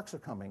 the sharks are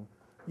coming.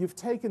 You've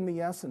taken the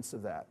essence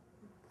of that.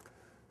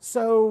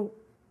 So,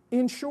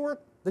 in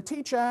short, the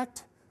TEACH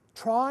Act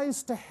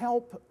tries to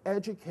help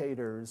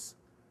educators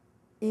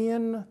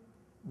in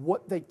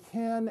what they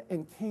can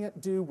and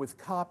can't do with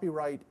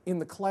copyright in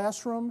the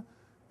classroom.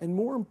 And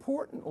more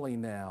importantly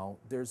now,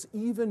 there's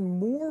even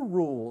more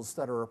rules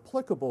that are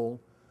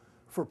applicable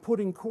for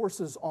putting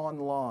courses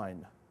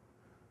online.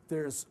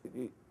 There's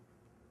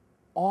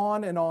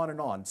on and on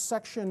and on.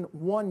 Section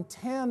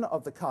 110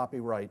 of the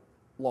copyright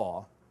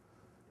law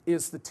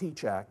is the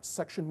TEACH Act.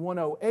 Section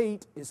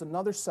 108 is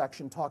another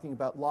section talking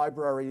about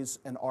libraries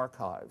and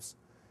archives.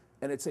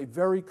 And it's a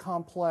very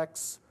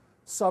complex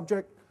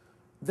subject.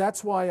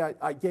 That's why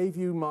I gave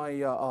you my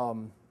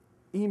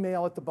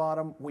email at the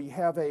bottom. We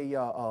have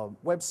a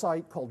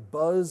website called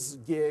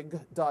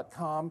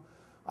buzzgig.com.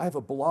 I have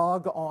a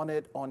blog on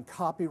it on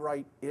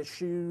copyright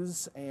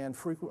issues and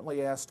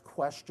frequently asked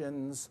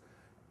questions.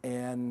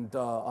 And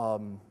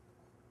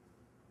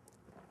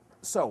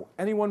so,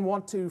 anyone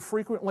want to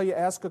frequently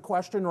ask a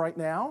question right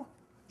now?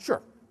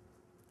 Sure.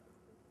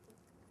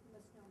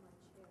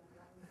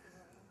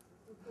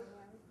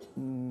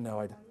 No,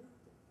 I don't.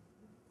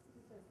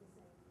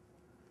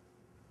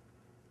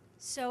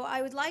 So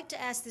I would like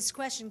to ask this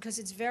question because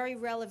it's very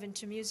relevant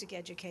to music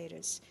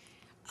educators.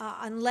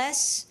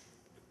 unless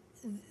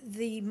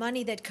the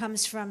money that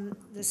comes from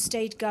the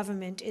state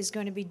government is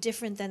going to be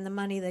different than the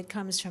money that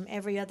comes from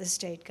every other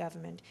state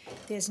government,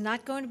 there's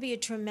not going to be a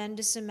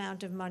tremendous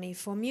amount of money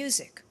for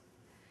music.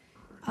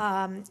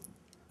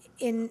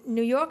 In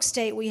New York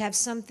State, we have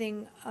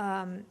something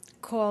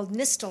called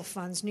NISTL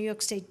funds, New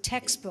York State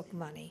textbook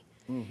money.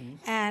 Mm-hmm.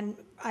 And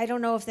I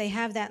don't know if they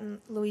have that in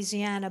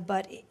Louisiana,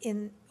 but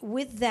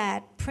with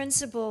that,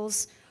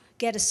 principals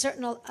get a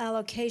certain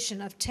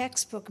allocation of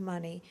textbook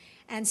money.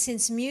 And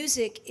since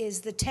music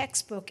is the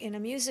textbook in a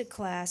music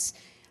class,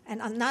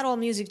 and not all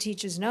music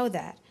teachers know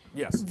that,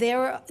 yes,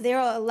 they're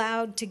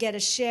allowed to get a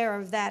share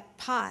of that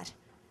pot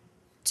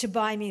to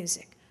buy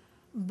music.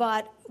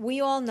 But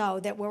we all know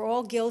that we're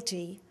all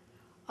guilty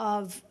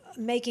of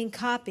making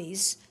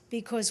copies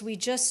because we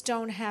just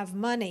don't have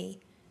money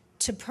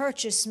to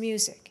purchase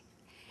music.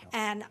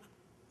 And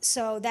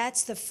so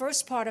that's the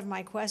first part of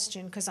my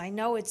question, because I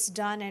know it's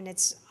done, and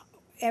it's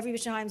every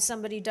time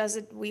somebody does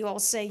it, we all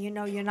say, you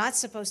know, you're not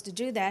supposed to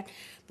do that,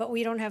 but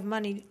we don't have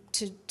money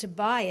to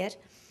buy it.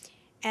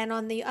 And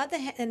on the other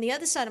and the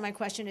other side of my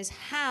question is,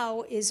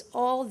 how is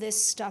all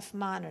this stuff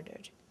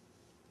monitored?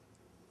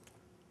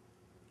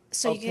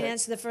 So Okay. you can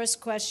answer the first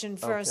question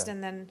first, Okay.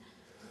 and then.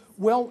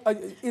 Well,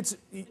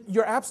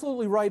 you're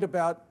absolutely right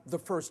about the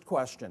first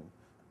question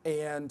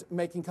and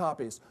making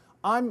copies.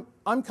 I'm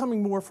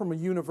coming more from a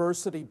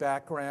university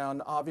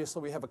background.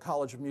 Obviously, we have a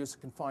College of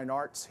Music and Fine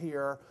Arts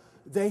here.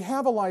 They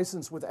have a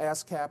license with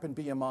ASCAP and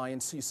BMI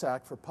and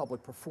CSAC for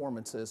public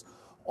performances.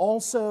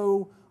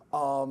 Also,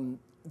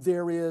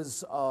 there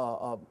is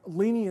a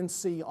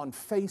leniency on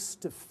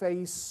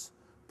face-to-face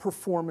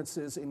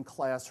performances in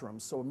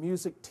classrooms. So a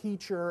music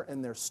teacher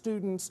and their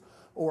students,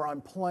 or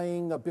I'm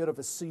playing a bit of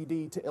a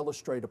CD to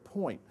illustrate a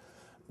point.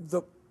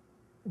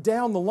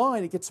 Down the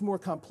line, it gets more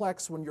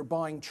complex when you're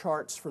buying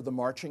charts for the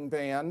marching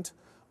band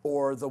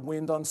or the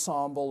wind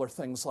ensemble or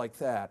things like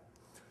that.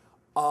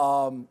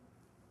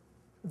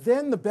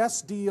 Then the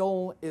best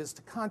deal is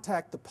to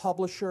contact the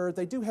publisher.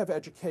 They do have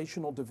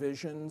educational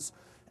divisions.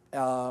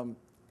 And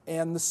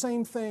the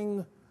same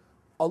thing,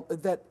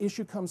 that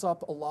issue comes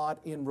up a lot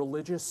in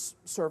religious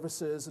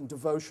services and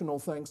devotional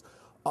things.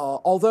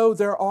 Although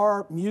there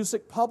are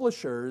music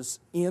publishers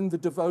in the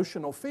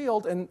devotional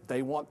field, and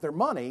they want their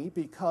money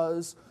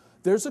because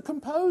there's a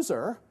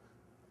composer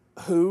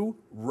who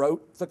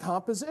wrote the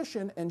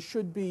composition and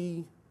should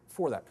be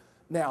for that.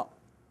 Now,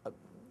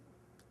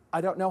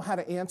 I don't know how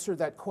to answer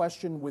that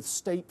question with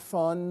state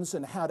funds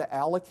and how to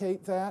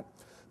allocate that,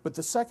 but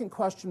the second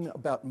question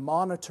about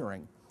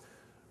monitoring,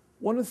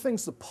 one of the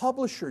things the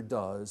publisher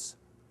does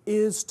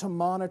is to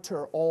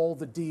monitor all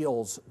the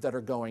deals that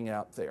are going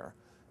out there.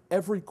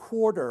 Every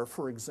quarter,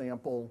 for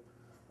example,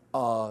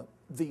 the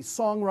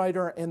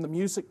songwriter and the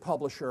music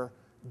publisher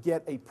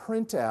get a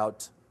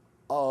printout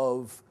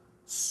of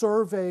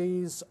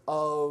surveys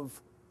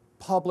of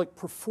public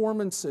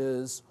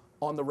performances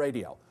on the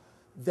radio.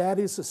 That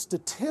is a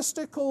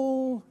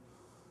statistical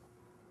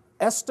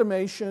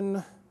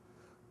estimation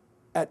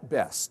at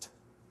best,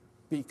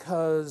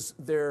 because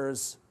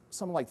there's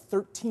something like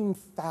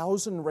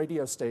 13,000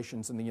 radio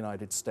stations in the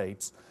United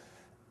States.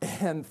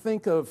 And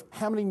think of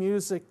how many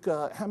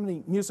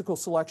musical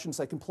selections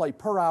they can play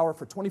per hour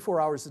for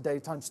 24 hours a day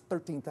times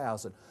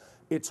 13,000.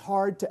 It's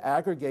hard to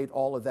aggregate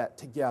all of that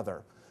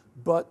together.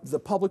 But the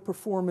public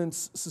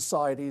performance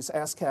societies,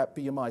 ASCAP,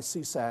 BMI,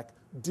 CSAC,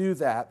 do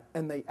that,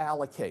 and they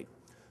allocate.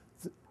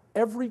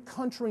 Every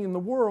country in the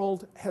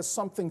world has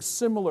something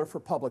similar for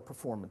public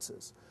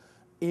performances.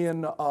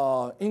 In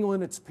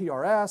England, it's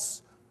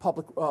PRS,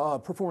 Public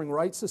Performing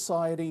Rights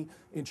Society.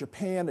 In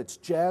Japan, it's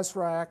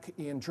JASRAC.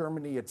 In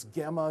Germany, it's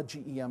GEMA,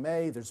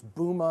 G-E-M-A. There's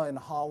BUMA in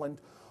Holland.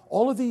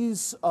 All of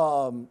these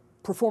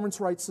performance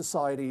rights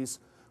societies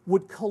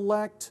would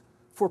collect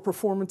for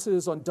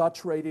performances on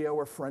Dutch radio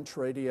or French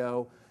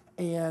radio.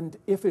 And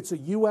if it's a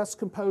US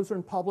composer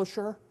and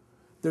publisher,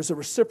 there's a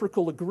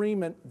reciprocal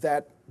agreement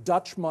that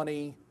Dutch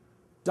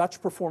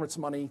performance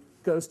money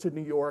goes to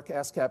New York,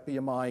 ASCAP,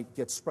 BMI,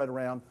 gets spread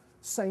around.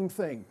 Same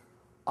thing.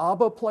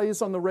 ABBA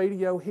plays on the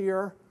radio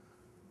here,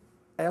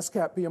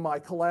 ASCAP,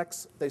 BMI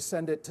collects, they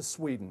send it to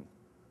Sweden.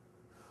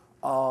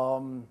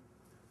 The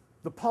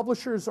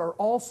publishers are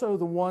also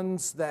the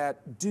ones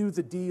that do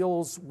the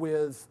deals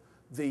with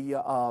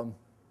the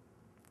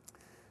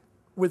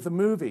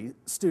movie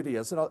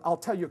studios. And I'll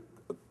tell you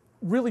a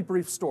really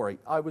brief story.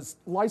 I was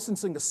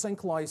licensing a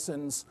sync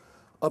license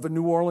of a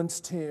New Orleans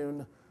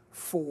tune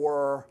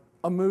for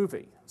a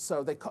movie.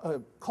 So they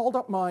called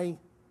up my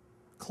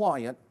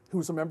client, who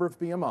was a member of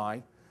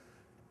BMI,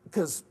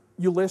 because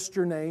you list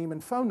your name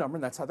and phone number,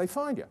 and that's how they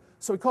find you.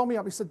 So he called me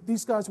up, he said,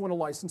 these guys want to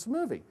license a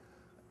movie.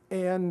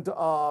 And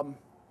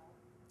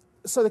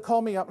so they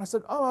called me up, and I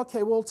said, oh,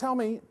 okay, well, tell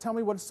me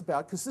what it's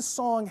about, because this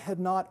song had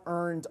not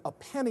earned a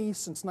penny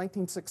since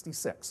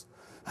 1966.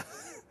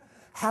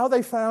 How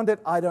they found it,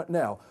 I don't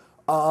know.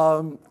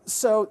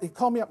 So he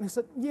called me up, and he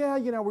said, yeah,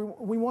 you know,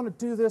 we want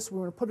to do this, we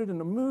want to put it in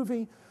a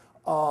movie.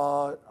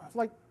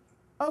 Like,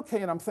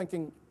 okay, and I'm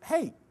thinking,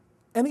 hey,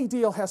 any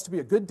deal has to be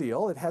a good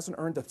deal. It hasn't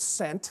earned a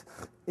cent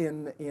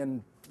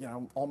in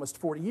almost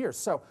 40 years.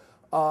 So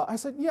I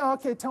said, yeah,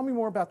 okay, tell me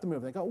more about the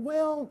movie. They go,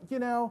 well,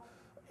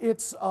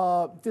 it's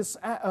this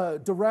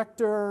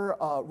director,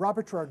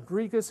 Robert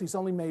Rodriguez. He's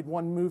only made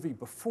one movie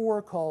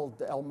before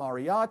called El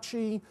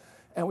Mariachi.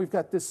 And we've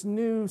got this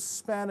new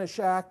Spanish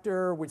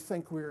actor. We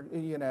think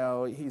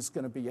he's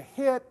going to be a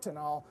hit and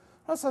all.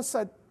 So I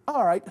said,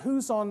 all right,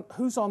 who's on the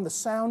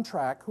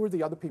soundtrack? Who are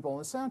the other people on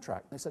the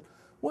soundtrack? And they said,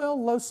 well,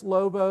 Los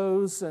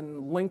Lobos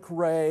and Link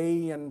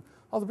Ray and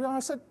other people. I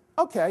said,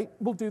 okay,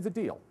 we'll do the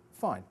deal.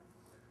 Fine.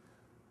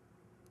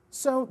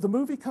 So the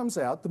movie comes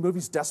out. The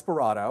movie's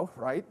Desperado,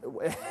 right?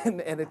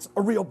 And it's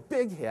a real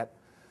big hit.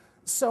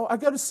 So I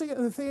go to see it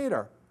in the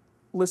theater,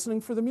 listening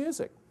for the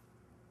music.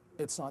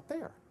 It's not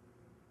there.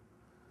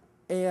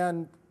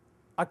 And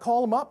I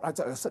call them up. I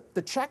said,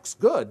 the check's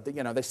good.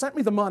 They sent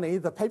me the money.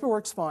 The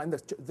paperwork's fine.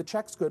 The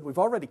check's good. We've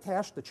already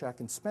cashed the check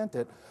and spent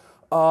it.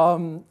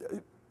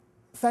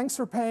 Thanks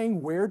for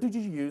paying. Where did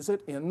you use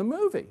it in the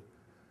movie?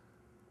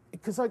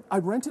 Because I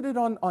rented it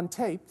on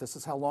tape. This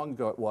is how long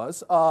ago it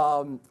was.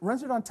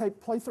 Rented it on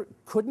tape, play through.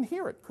 Couldn't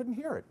hear it.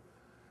 And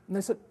they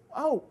said,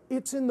 oh,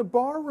 it's in the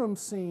barroom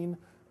scene.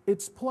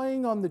 It's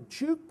playing on the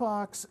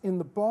jukebox in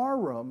the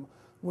barroom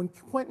when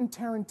Quentin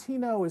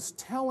Tarantino is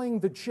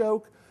telling the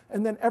joke,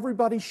 and then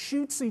everybody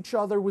shoots each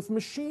other with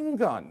machine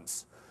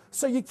guns.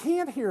 So you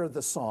can't hear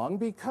the song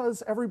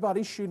because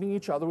everybody's shooting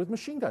each other with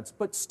machine guns.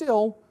 But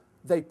still,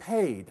 they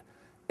paid.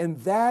 And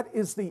that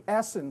is the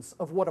essence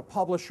of what a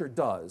publisher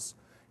does.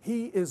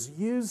 He is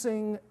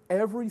using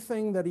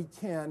everything that he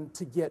can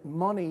to get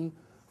money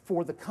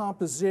for the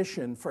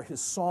composition for his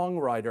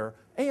songwriter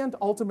and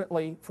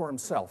ultimately for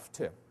himself,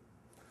 too.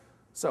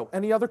 So,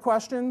 any other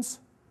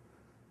questions?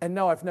 And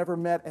no, I've never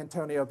met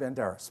Antonio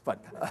Banderas,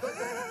 but.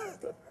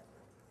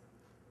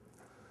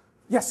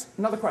 Yes,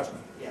 another question.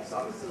 Yeah, so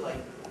obviously,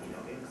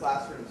 in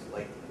classrooms,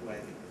 when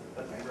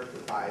a member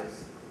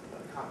provides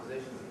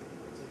compositions,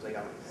 it seems like,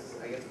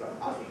 I guess about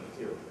copying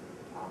too,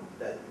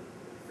 that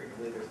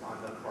frequently there's not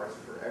enough parts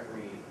for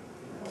every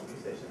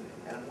musician.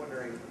 And I'm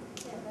wondering,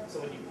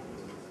 so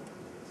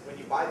when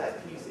you buy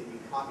that piece that you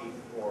copy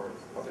for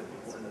other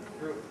people in the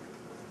group,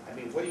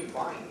 what are you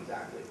buying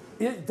exactly?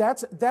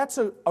 That's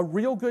a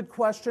real good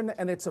question,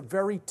 and it's a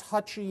very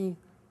touchy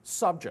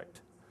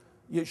subject.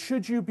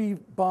 Should you be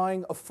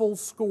buying a full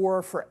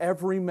score for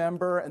every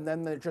member and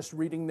then they're just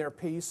reading their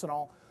piece and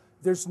all?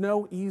 There's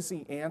no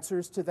easy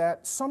answers to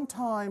that.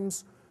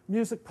 Sometimes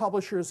music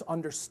publishers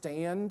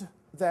understand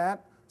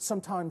that.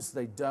 Sometimes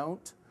they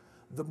don't.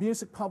 The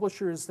music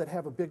publishers that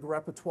have a big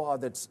repertoire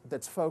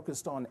that's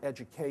focused on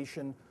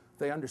education,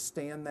 they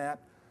understand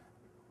that.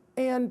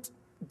 And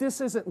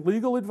this isn't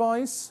legal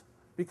advice,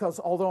 because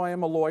although I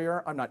am a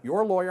lawyer, I'm not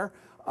your lawyer.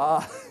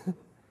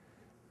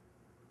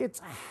 It's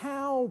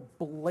how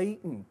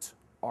blatant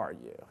are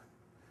you?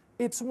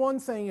 It's one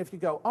thing if you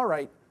go, all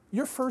right,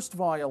 you're first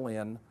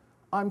violin,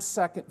 I'm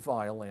second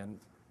violin.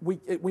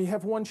 We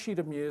have one sheet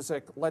of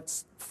music,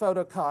 let's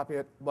photocopy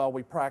it while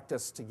we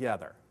practice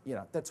together.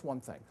 That's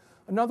one thing.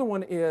 Another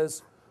one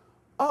is,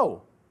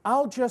 oh,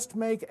 I'll just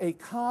make a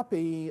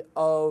copy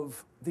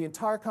of the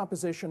entire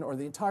composition or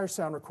the entire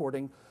sound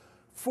recording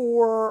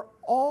for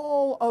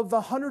all of the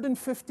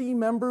 150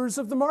 members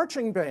of the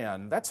marching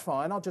band. That's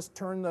fine. I'll just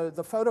turn the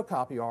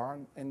photocopy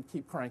on and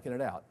keep cranking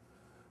it out.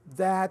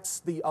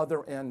 That's the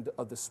other end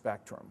of the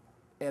spectrum.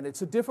 And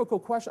it's a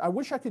difficult question. I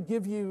wish I could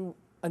give you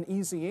an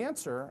easy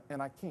answer, and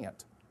I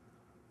can't.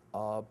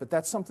 But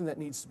that's something that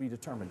needs to be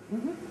determined.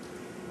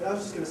 Mm-hmm. I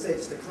was just going to say,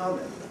 just a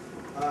comment,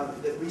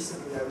 that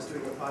recently I was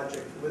doing a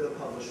project with a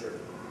publisher,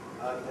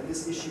 and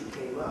this issue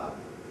came up.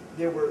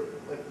 There were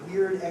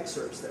weird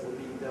excerpts that were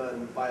being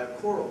done by a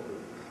choral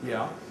group.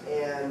 Yeah.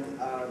 And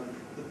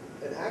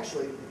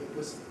actually, it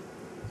was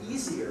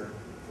easier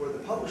for the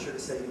publisher to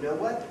say, you know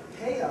what,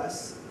 pay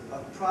us a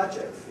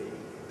project fee,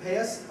 pay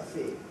us a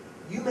fee.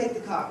 You make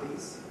the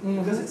copies,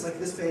 because it's like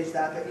this page,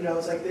 that page,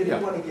 it's like they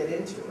didn't want to get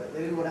into it.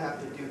 They didn't want to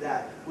have to do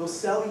that. We'll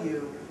sell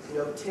you,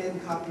 10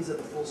 copies of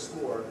the full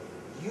score.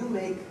 You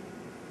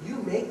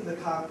make the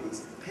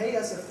copies, pay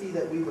us a fee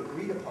that we've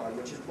agreed upon,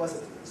 which it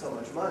wasn't so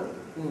much money,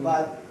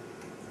 but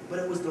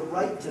it was the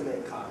right to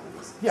make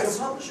copies. Yes.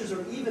 So publishers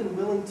are even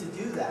willing to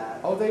do that.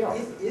 Oh, they are.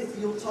 If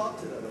you'll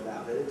talk to them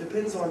about it. It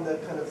depends on the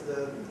kind of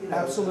the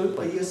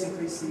Absolutely.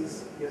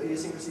 idiosyncrasies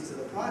of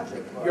the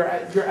project.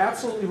 You're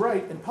absolutely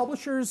right. And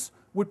publishers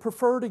would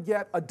prefer to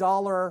get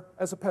 $1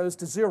 as opposed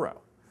to $0.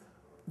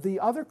 The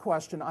other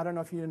question, I don't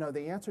know if you know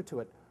the answer to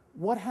it,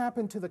 what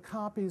happened to the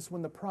copies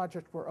when the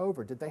project were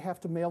over? Did they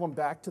have to mail them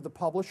back to the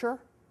publisher?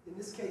 In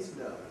this case,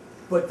 no.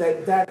 But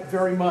that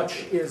very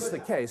much is the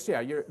case. Yeah,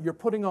 you're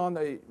putting on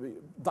the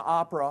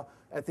opera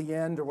at the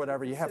end or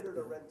whatever. You have Considered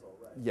a rental,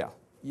 right? Yeah,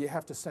 you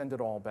have to send it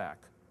all back.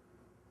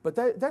 But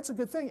that's a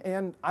good thing.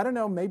 And I don't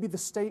know, maybe the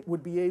state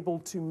would be able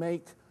to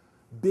make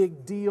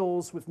big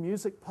deals with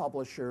music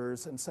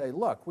publishers and say,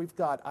 look, we've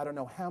got I don't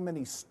know how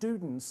many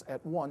students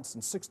at once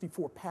in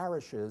 64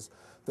 parishes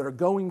that are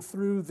going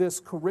through this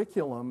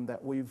curriculum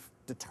that we've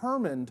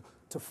determined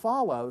to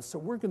follow, so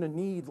we're going to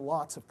need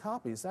lots of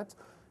copies. That's,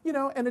 you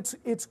know, and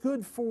it's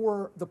good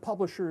for the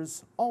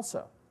publishers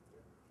also,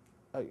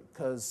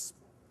 because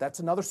that's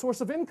another source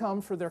of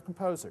income for their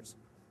composers.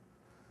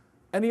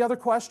 Any other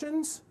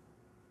questions?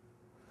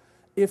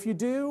 If you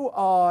do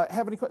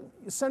have any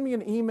questions, send me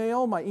an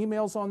email. My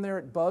email's on there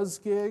at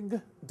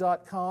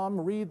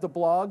buzzgig.com. Read the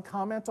blog,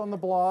 comment on the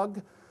blog.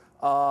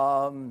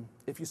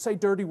 If you say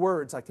dirty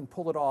words, I can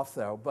pull it off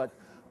though. But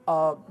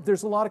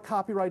there's a lot of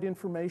copyright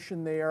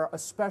information there,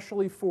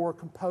 especially for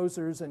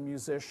composers and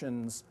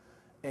musicians.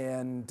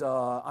 And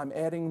I'm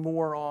adding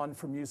more on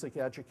for music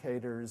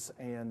educators.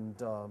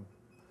 And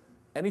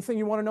anything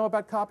you want to know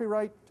about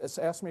copyright, just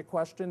ask me a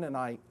question and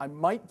I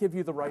might give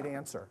you the right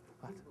answer.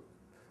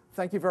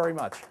 Thank you very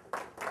much.